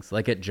things.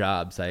 Like at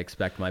jobs, I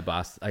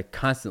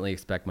constantly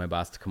expect my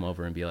boss to come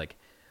over and be like,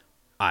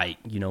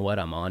 you know what,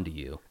 I'm on to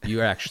you.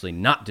 You're actually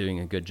not doing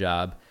a good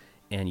job,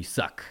 and you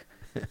suck,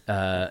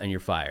 and you're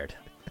fired.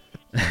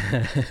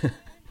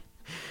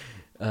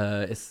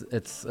 That's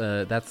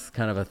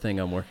kind of a thing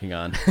I'm working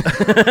on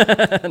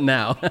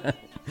now.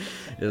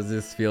 Is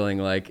this feeling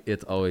like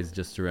it's always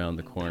just around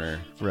the corner.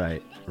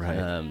 Right.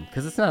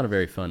 Because it's not a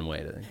very fun way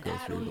to go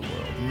through the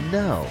world.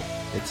 No,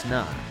 it's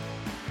not.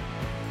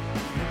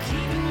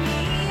 Keeping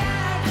me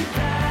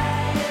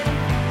occupied,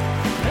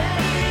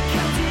 ready to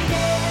come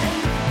again,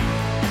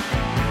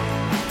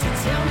 to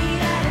tell me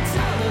that it's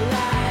all a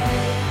lie.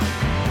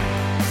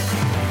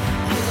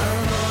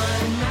 I'm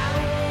on my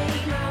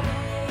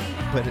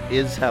way. But it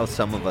is how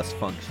some of us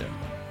function.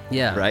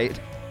 Yeah. Right?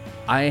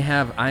 I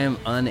am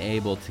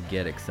unable to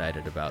get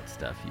excited about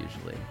stuff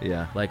usually.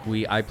 Yeah. Like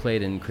I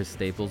played in Chris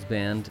Staples'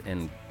 band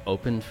and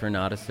opened for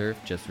Not a Surf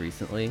just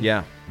recently.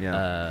 Yeah.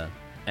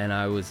 And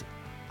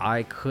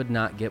I could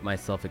not get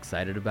myself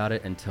excited about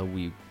it until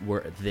we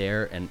were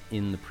there and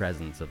in the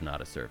presence of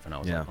Not a Surf. And I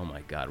was like, oh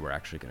my God, we're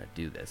actually going to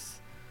do this.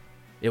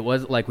 It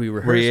was like we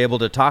rehearsed. Were you able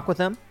to talk with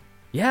them?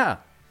 Yeah.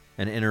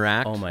 And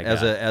interact? Oh my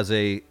God. As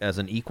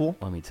an equal?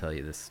 Let me tell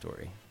you this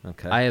story.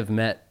 Okay. I have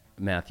met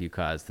Matthew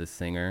Cause, the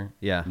singer,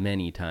 yeah,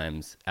 many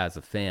times as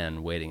a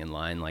fan waiting in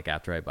line, like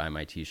after I buy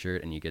my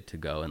t-shirt and you get to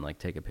go and like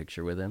take a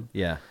picture with him.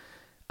 Yeah.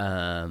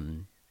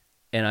 And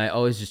I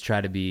always just try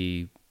to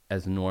be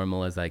as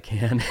normal as I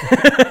can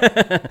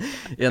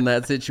in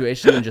that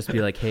situation and just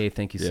be like, hey,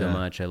 thank you so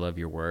much. I love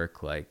your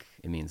work. Like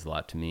it means a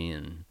lot to me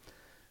and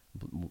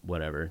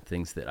whatever,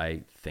 things that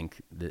I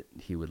think that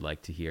he would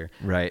like to hear.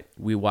 Right.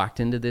 We walked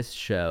into this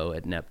show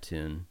at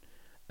Neptune.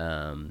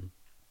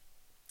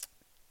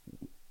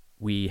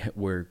 We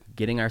were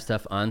getting our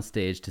stuff on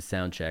stage to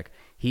sound check.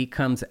 He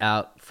comes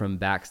out from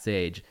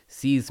backstage,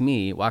 sees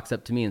me, walks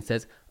up to me and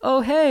says,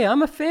 oh, hey,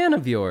 I'm a fan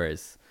of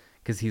yours.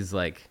 Because he's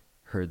like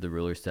heard the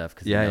Ruler stuff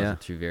because he knows it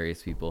through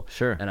various people.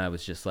 Sure. And I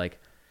was just like,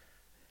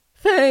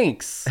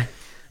 thanks.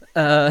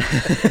 I'm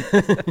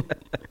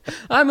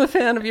a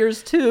fan of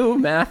yours too,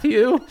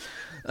 Matthew.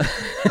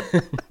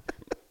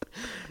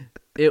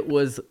 It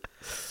was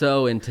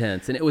so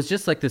intense. And it was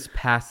just like this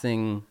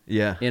passing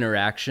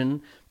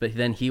interaction. But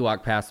then he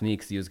walked past me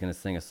because he was going to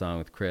sing a song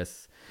with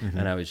Chris. Mm-hmm.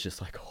 And I was just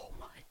like, oh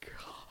my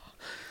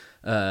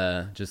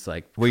God. Just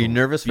like, were you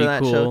nervous for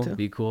that show too?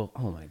 Be cool.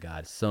 Oh my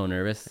God. So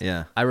nervous.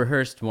 Yeah. I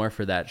rehearsed more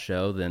for that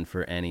show than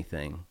for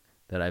anything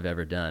that I've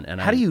ever done. And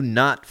how do you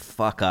not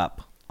fuck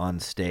up on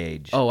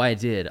stage? Oh, I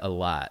did a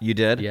lot. You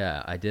did?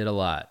 Yeah, I did a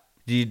lot.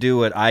 Do you do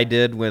what I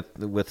did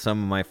with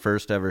some of my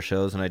first ever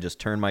shows and I just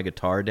turn my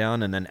guitar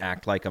down and then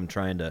act like I'm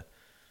trying to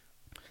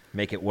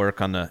Make it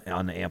work on the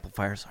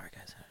amplifier. Sorry,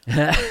 guys.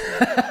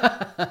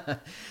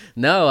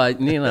 No, I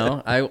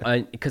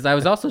because I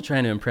was also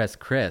trying to impress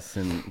Chris,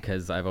 and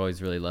because I've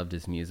always really loved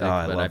his music.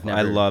 I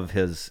love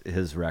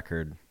his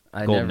record.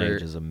 Golden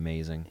Age is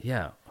amazing.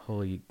 Yeah,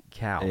 holy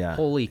cow! Yeah.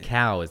 Holy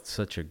cow! It's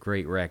such a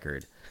great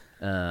record.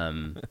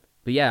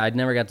 But yeah, I'd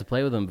never got to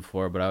play with him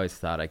before, but I always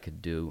thought I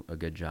could do a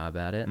good job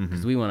at it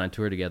because we went on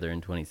tour together in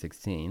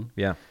 2016.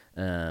 Yeah,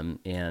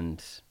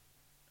 and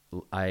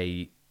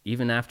I.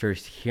 Even after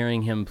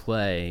hearing him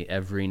play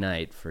every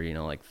night for,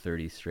 like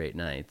 30 straight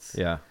nights,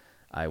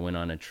 I went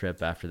on a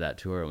trip after that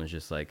tour and was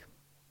just like,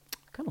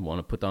 I kind of want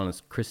to put on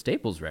this Chris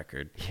Staples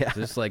record. Yeah.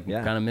 Just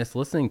kind of miss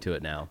listening to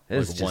it now.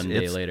 It's one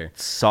day later.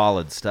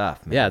 Solid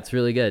stuff, man. Yeah, it's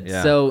really good.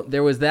 Yeah. So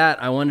there was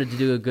that. I wanted to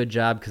do a good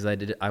job because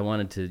I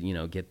wanted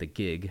to, get the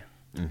gig.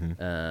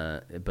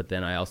 But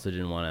then I also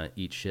didn't want to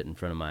eat shit in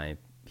front of my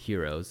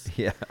heroes.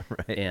 Yeah,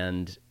 right.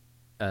 And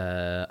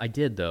I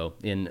did, though.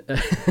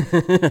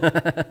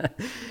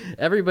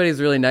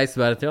 Everybody's really nice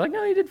about it. They're like,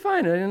 no, you did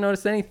fine. I didn't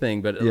notice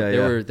anything. But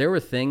there were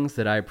things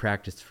that I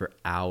practiced for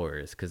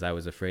hours because I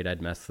was afraid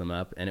I'd mess them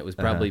up. And it was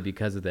probably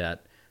because of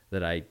that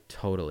I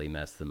totally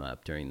messed them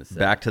up during the set.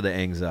 Back to the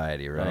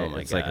anxiety, right? Oh, my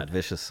it's God. like a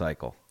vicious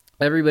cycle.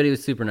 Everybody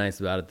was super nice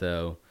about it,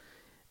 though.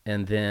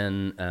 And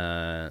then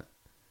Not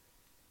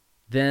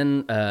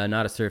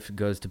a Surf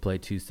goes to play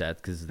 2 sets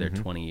because it's their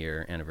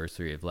 20-year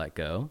anniversary of Let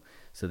Go.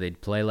 So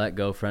they'd play Let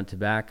Go front to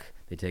back.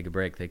 They take a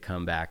break. They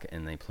come back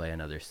and they play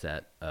another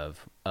set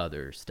of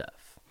other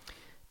stuff.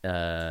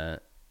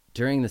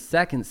 During the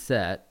second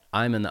set,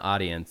 I'm in the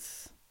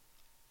audience.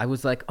 I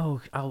was like,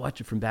 oh, I'll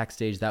watch it from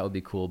backstage. That would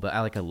be cool. But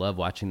I love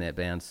watching that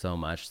band so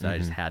much that I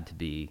just had to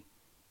be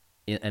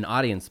an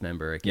audience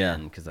member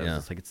again because I was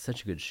just like, it's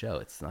such a good show.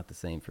 It's not the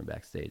same from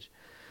backstage.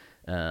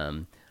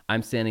 I'm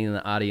standing in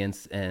the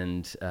audience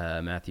and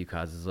Matthew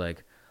Cause is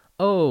like,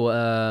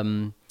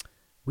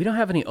 we don't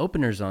have any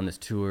openers on this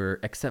tour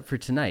except for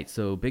tonight.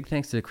 So big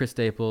thanks to Chris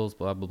Staples,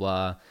 blah, blah,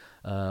 blah.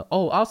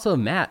 Also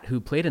Matt,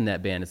 who played in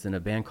that band, is in a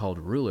band called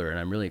Ruler, and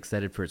I'm really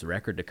excited for his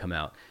record to come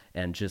out.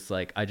 And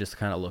I just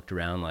kind of looked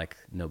around like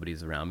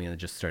nobody's around me and I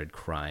just started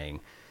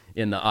crying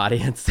in the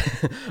audience.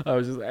 I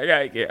was just like,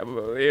 I can't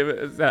believe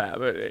it's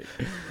happening.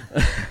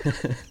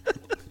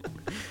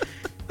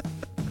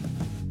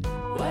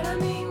 What I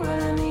mean, what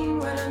I mean,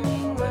 what I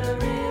mean, what I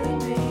really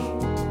mean.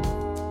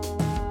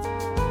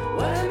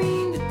 What I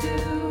mean to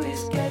do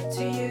is get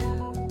to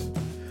you.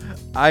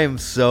 I am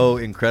so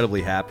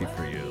incredibly happy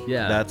for you.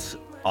 Yeah. That's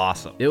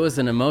awesome. It was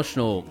an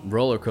emotional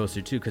roller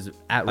coaster too, because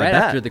right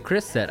after the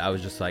Chris set, I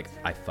was just like,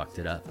 I fucked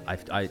it up.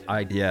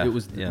 It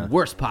was the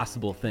worst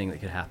possible thing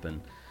that could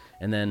happen.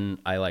 And then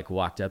I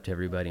walked up to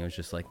everybody and was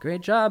just like,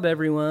 great job,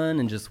 everyone,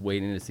 and just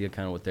waiting to see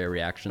kind of what their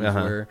reactions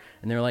were.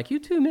 And they were like, you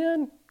too,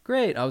 man,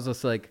 great. I was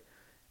just like,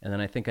 and then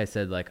I think I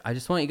said I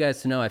just want you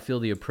guys to know I feel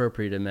the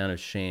appropriate amount of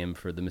shame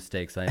for the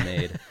mistakes I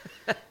made,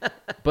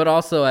 but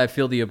also I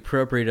feel the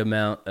appropriate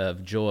amount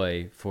of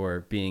joy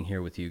for being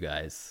here with you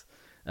guys.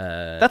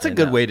 That's a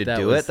good way to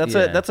do it.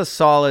 That's a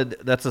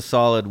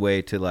solid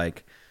way to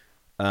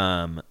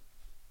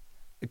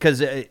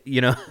because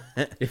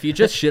if you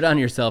just shit on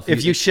yourself,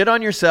 if you shit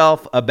on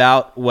yourself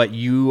about what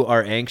you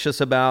are anxious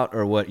about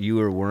or what you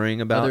are worrying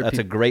about, that's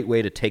a great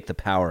way to take the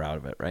power out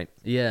of it, right?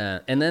 Yeah,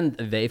 and then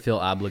they feel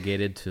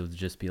obligated to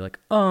just be like,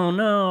 oh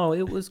no,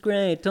 it was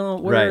great,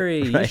 don't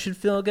worry, you should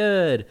feel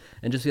good,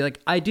 and just be like,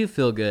 I do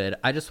feel good,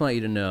 I just want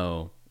you to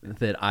know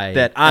that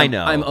I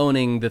know I'm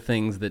owning the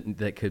things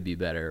that could be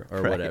better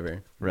or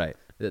whatever. Right.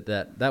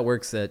 That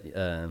works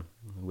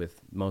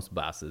with most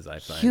bosses, I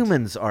find.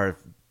 Humans are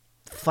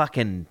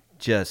fucking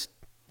just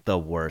the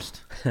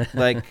worst.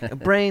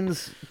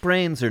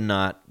 Brains are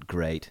not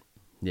great.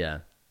 Yeah.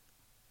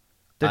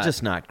 They're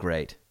just not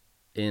great.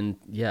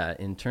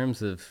 In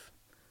terms of,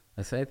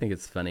 I think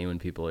it's funny when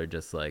people are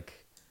just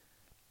like,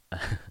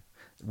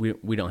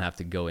 we don't have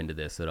to go into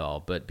this at all,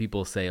 but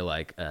people say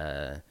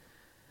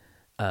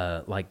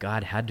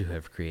God had to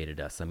have created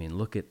us. I mean,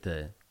 look at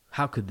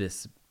how could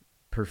this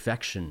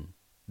perfection,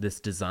 this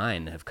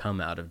design have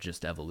come out of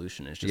just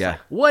evolution? It's just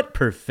what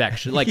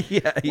perfection?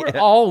 We're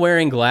all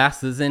wearing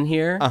glasses in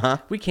here.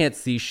 We can't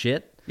see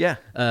shit. Yeah.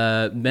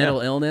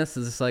 Mental illness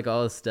is just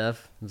all this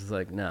stuff. It's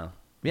just no.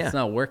 Yeah. It's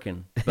not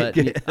working. But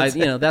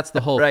that's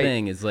the whole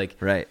thing is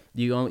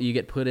you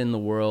get put in the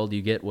world,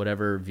 you get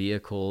whatever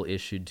vehicle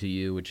issued to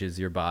you, which is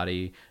your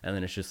body, and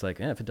then it's just if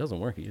it doesn't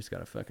work, you just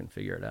got to fucking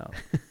figure it out.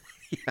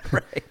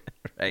 Right.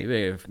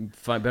 You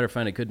better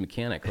find a good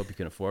mechanic. Hope you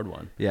can afford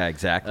one. Yeah,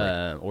 exactly.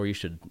 Or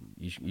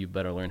you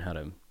better learn how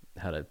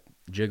to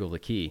jiggle the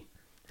key,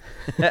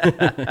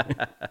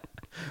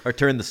 or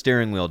turn the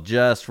steering wheel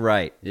just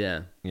right.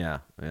 Yeah.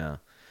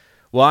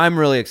 Well, I'm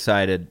really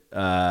excited.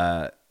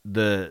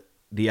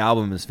 The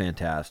album is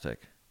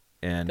fantastic,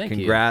 and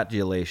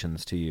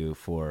congratulations to you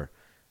for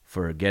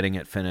getting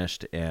it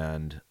finished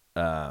and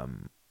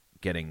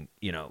getting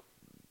the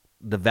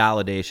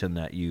validation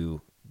that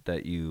you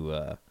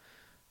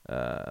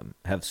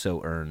have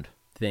so earned.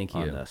 Thank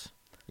you. On this.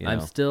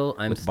 I'm still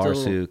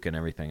Barsuk and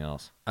everything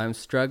else. I'm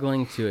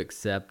struggling to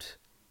accept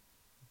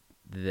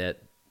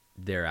that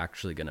they're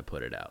actually going to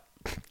put it out.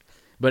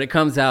 But it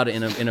comes out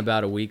in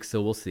about a week,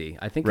 so we'll see.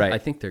 I think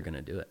they're going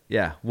to do it.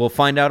 Yeah, we'll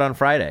find out on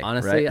Friday.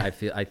 Honestly, right?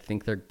 I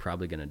think they're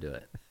probably going to do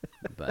it.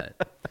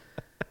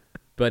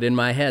 But in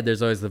my head,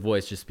 there's always the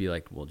voice just be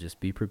like, well, just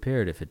be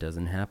prepared if it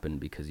doesn't happen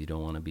because you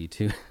don't want to be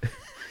too.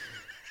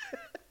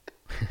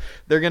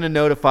 They're going to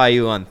notify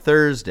you on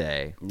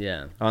Thursday.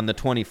 Yeah. On the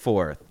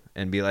 24th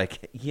and be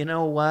like, you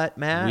know what,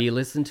 Matt? We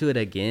listened to it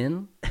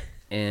again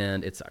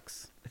and it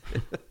sucks.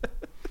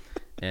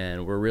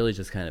 And we're really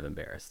just kind of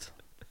embarrassed.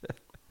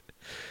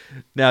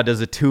 Now, does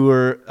a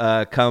tour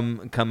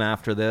come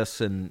after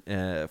this and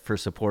for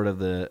support of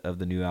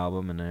the new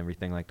album and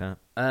everything like that?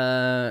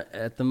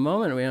 At the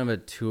moment, we don't have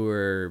a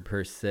tour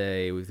per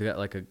se. We've got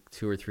like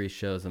 2 or 3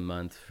 shows a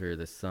month for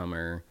the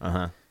summer.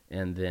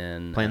 And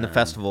then playing the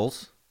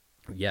festivals.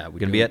 Yeah, we're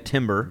gonna be at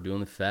Timber. We're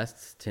doing the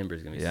fests.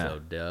 Timber's gonna be so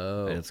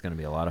dope. It's gonna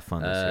be a lot of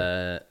fun this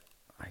year.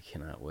 I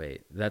cannot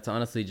wait. That's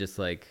honestly just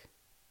like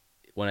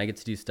when I get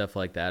to do stuff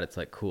like that, it's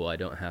like cool. I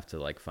don't have to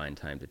like find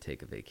time to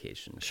take a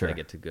vacation. Sure, I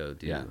get to go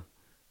do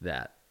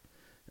that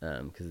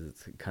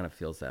because it kind of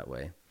feels that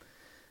way.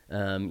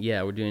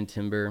 We're doing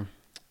Timber.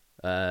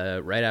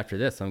 Right after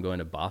this, I'm going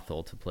to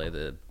Bothell to play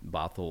the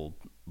Bothell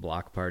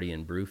Block Party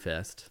and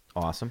Brewfest.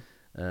 Awesome.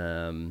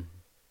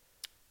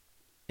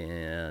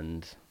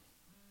 And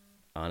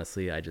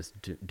honestly, I just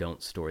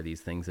don't store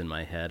these things in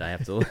my head. I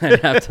have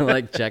to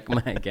like check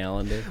my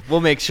calendar.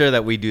 We'll make sure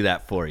that we do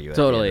that for you.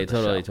 Totally.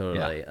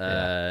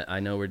 Yeah. I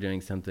know we're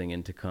doing something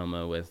in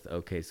Tacoma with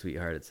OK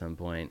Sweetheart at some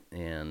point,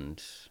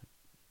 and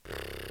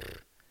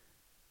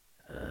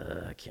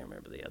I can't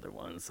remember the other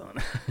ones on.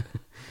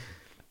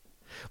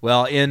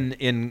 Well,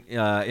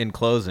 in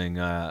closing,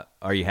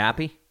 are you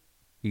happy?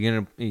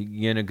 You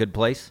in a good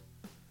place?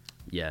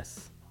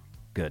 Yes.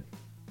 Good.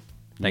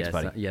 Thanks,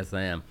 buddy. Yes,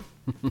 I am.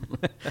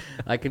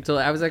 I can tell.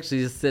 I was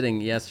actually just sitting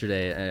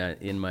yesterday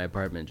in my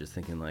apartment, just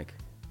thinking like,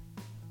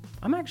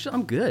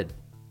 I'm good.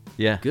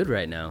 Yeah, good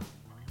right now.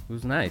 It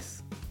was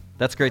nice.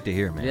 That's great to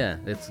hear, man. Yeah,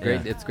 it's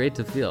great. Yeah. It's great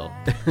to feel.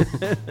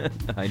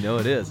 I know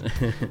it is.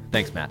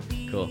 Thanks, Matt.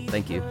 Cool.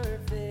 Thank you.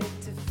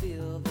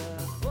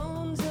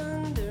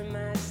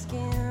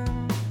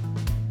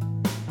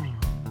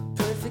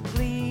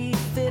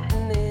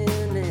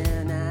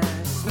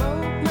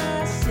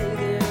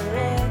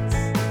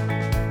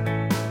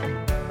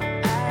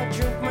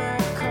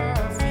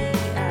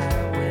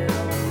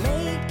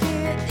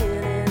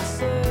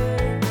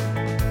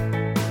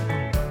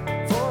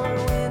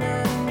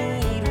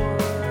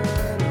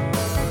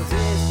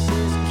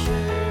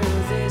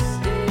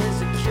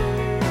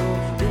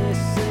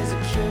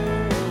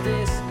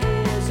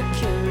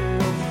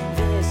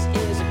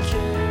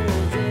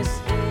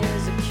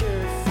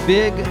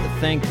 Big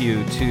thank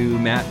you to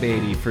Matt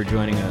Batey for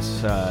joining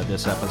us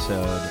this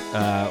episode.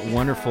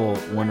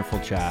 Wonderful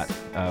chat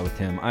with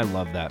him. I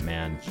love that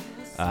man.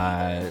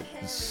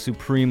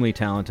 Supremely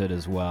talented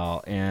as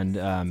well.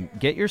 And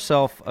get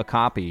yourself a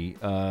copy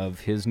of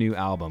his new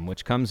album,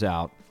 which comes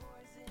out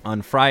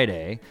on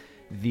Friday,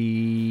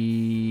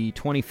 the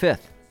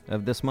 25th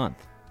of this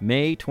month,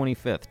 May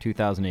 25th,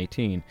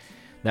 2018.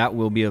 That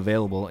will be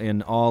available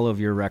in all of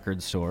your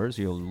record stores,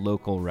 your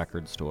local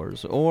record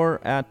stores,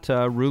 or at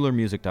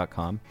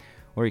rulermusic.com,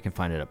 or you can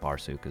find it at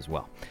Barsook as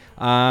well.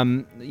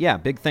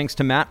 Big thanks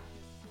to Matt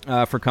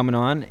for coming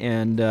on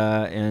and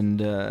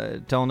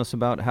telling us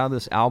about how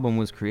this album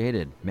was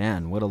created.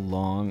 Man, what a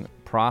long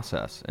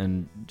process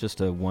and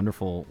just a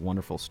wonderful,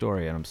 wonderful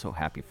story, and I'm so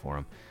happy for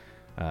him,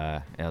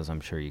 as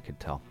I'm sure you could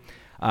tell.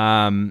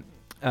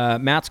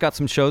 Matt's got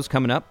some shows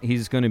coming up.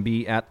 He's going to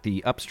be at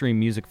the Upstream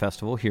Music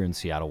Festival here in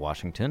Seattle,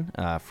 Washington,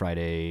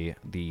 Friday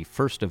the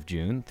 1st of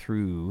June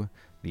through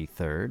the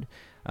 3rd.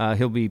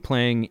 He'll be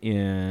playing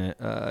in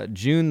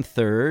June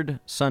 3rd,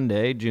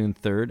 Sunday, June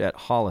 3rd at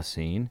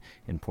Holocene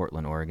in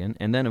Portland, Oregon.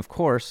 And then, of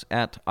course,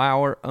 at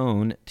our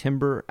own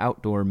Timber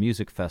Outdoor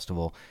Music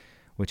Festival,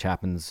 which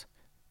happens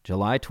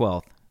July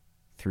 12th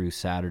through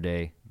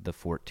Saturday the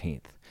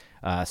 14th.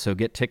 So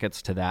get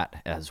tickets to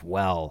that as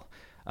well.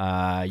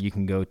 You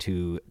can go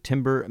to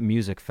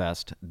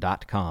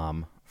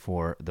timbermusicfest.com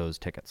for those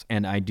tickets.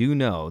 And I do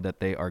know that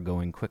they are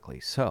going quickly,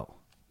 so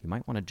you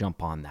might want to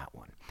jump on that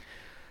one.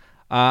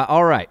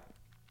 All right.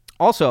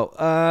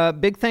 Also,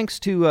 big thanks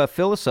to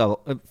Phil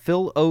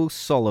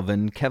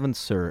O'Sullivan, Kevin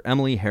Sir,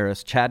 Emily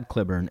Harris, Chad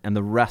Cliburn, and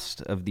the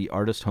rest of the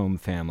Artist Home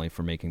family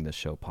for making this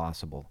show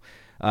possible.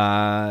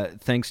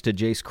 Thanks to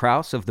Jace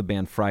Krause of the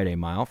band Friday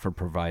Mile for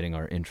providing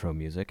our intro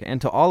music,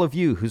 and to all of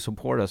you who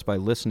support us by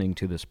listening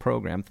to this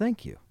program,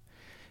 thank you.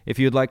 If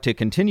you'd like to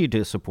continue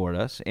to support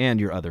us and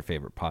your other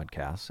favorite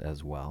podcasts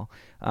as well,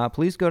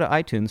 please go to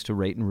iTunes to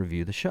rate and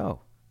review the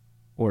show,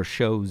 or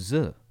shows.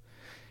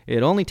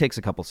 It only takes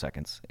a couple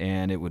seconds,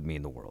 and it would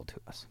mean the world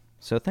to us.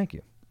 So thank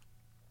you.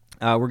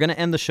 We're going to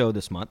end the show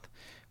this month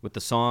with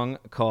the song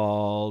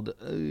called,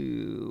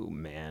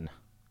 I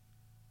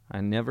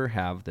never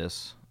have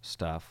this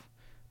stuff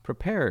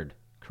prepared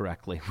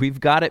correctly.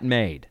 We've got it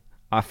made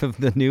off of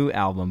the new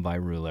album by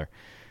Ruler,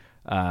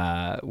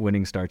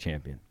 Winning Star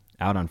Champion.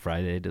 out on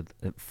Friday the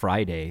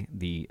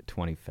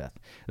 25th.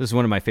 This is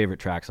one of my favorite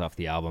tracks off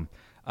the album.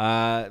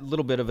 A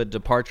little bit of a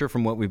departure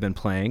from what we've been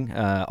playing.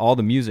 All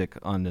the music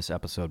on this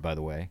episode, by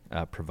the way,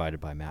 provided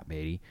by Matt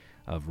Batey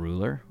of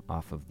Ruler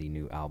off of the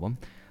new album.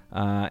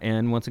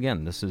 And once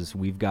again, this is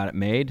We've Got It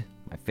Made,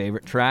 my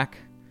favorite track.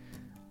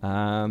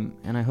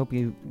 And I hope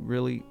you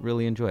really,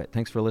 really enjoy it.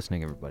 Thanks for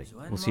listening, everybody.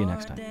 We'll see you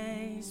next time.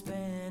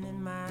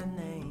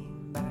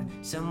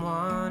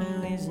 Someone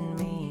who isn't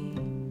me.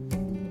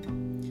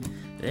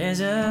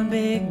 There's a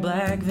big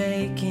black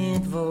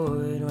vacant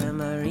void where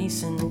my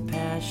recent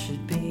past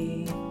should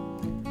be.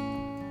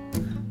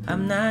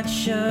 I'm not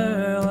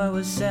sure what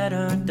was said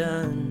or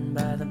done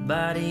by the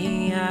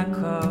body I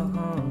call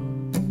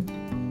home.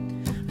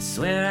 I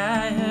swear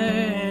I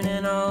heard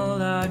an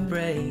old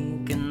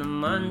heartbreak in the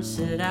months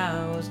that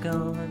I was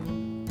gone.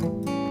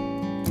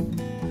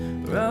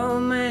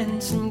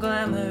 Romance and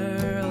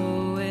glamour,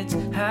 oh, it's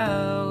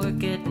how we're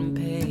getting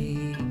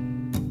paid.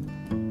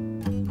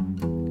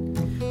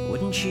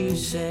 Wouldn't you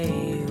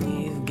say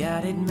we've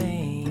got it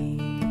made?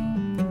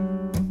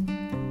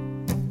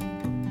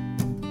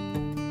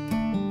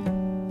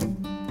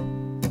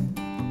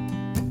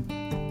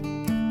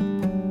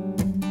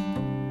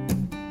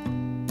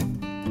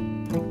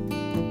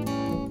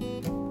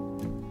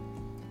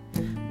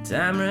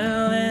 Time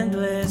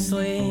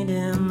relentlessly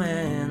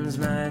demands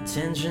my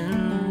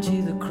attention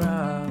to the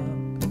crop.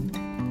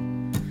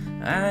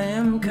 I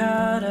am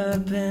caught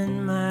up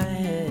in my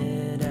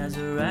head as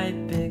the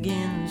ripe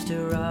begins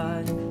to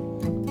rot.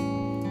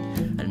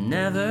 I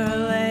never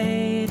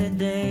laid a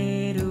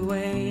day to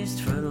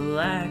waste for the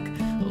lack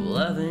of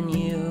loving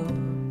you.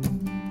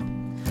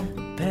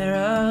 The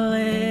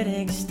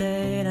paralytic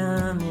state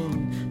I'm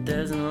in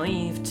doesn't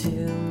leave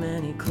too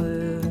many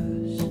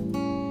clues.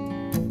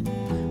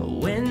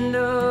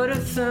 Window to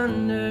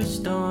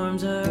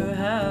thunderstorms are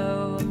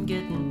how I'm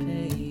getting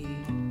paid.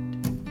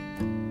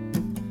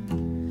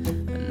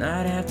 And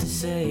I'd have to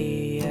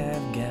say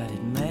I've got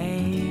it made.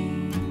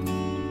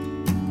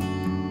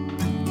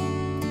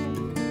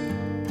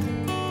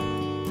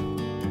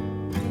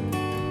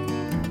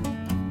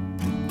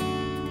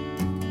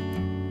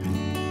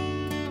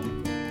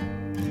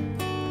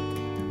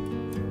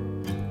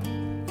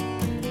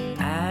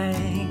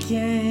 I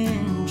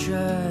can't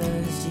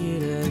trust you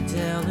to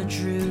tell the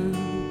truth,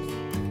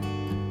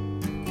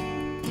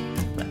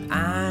 but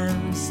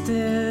I'm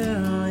still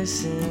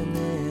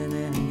listening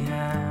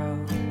anyhow.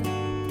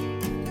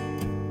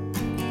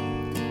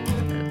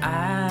 And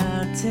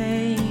I'll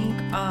take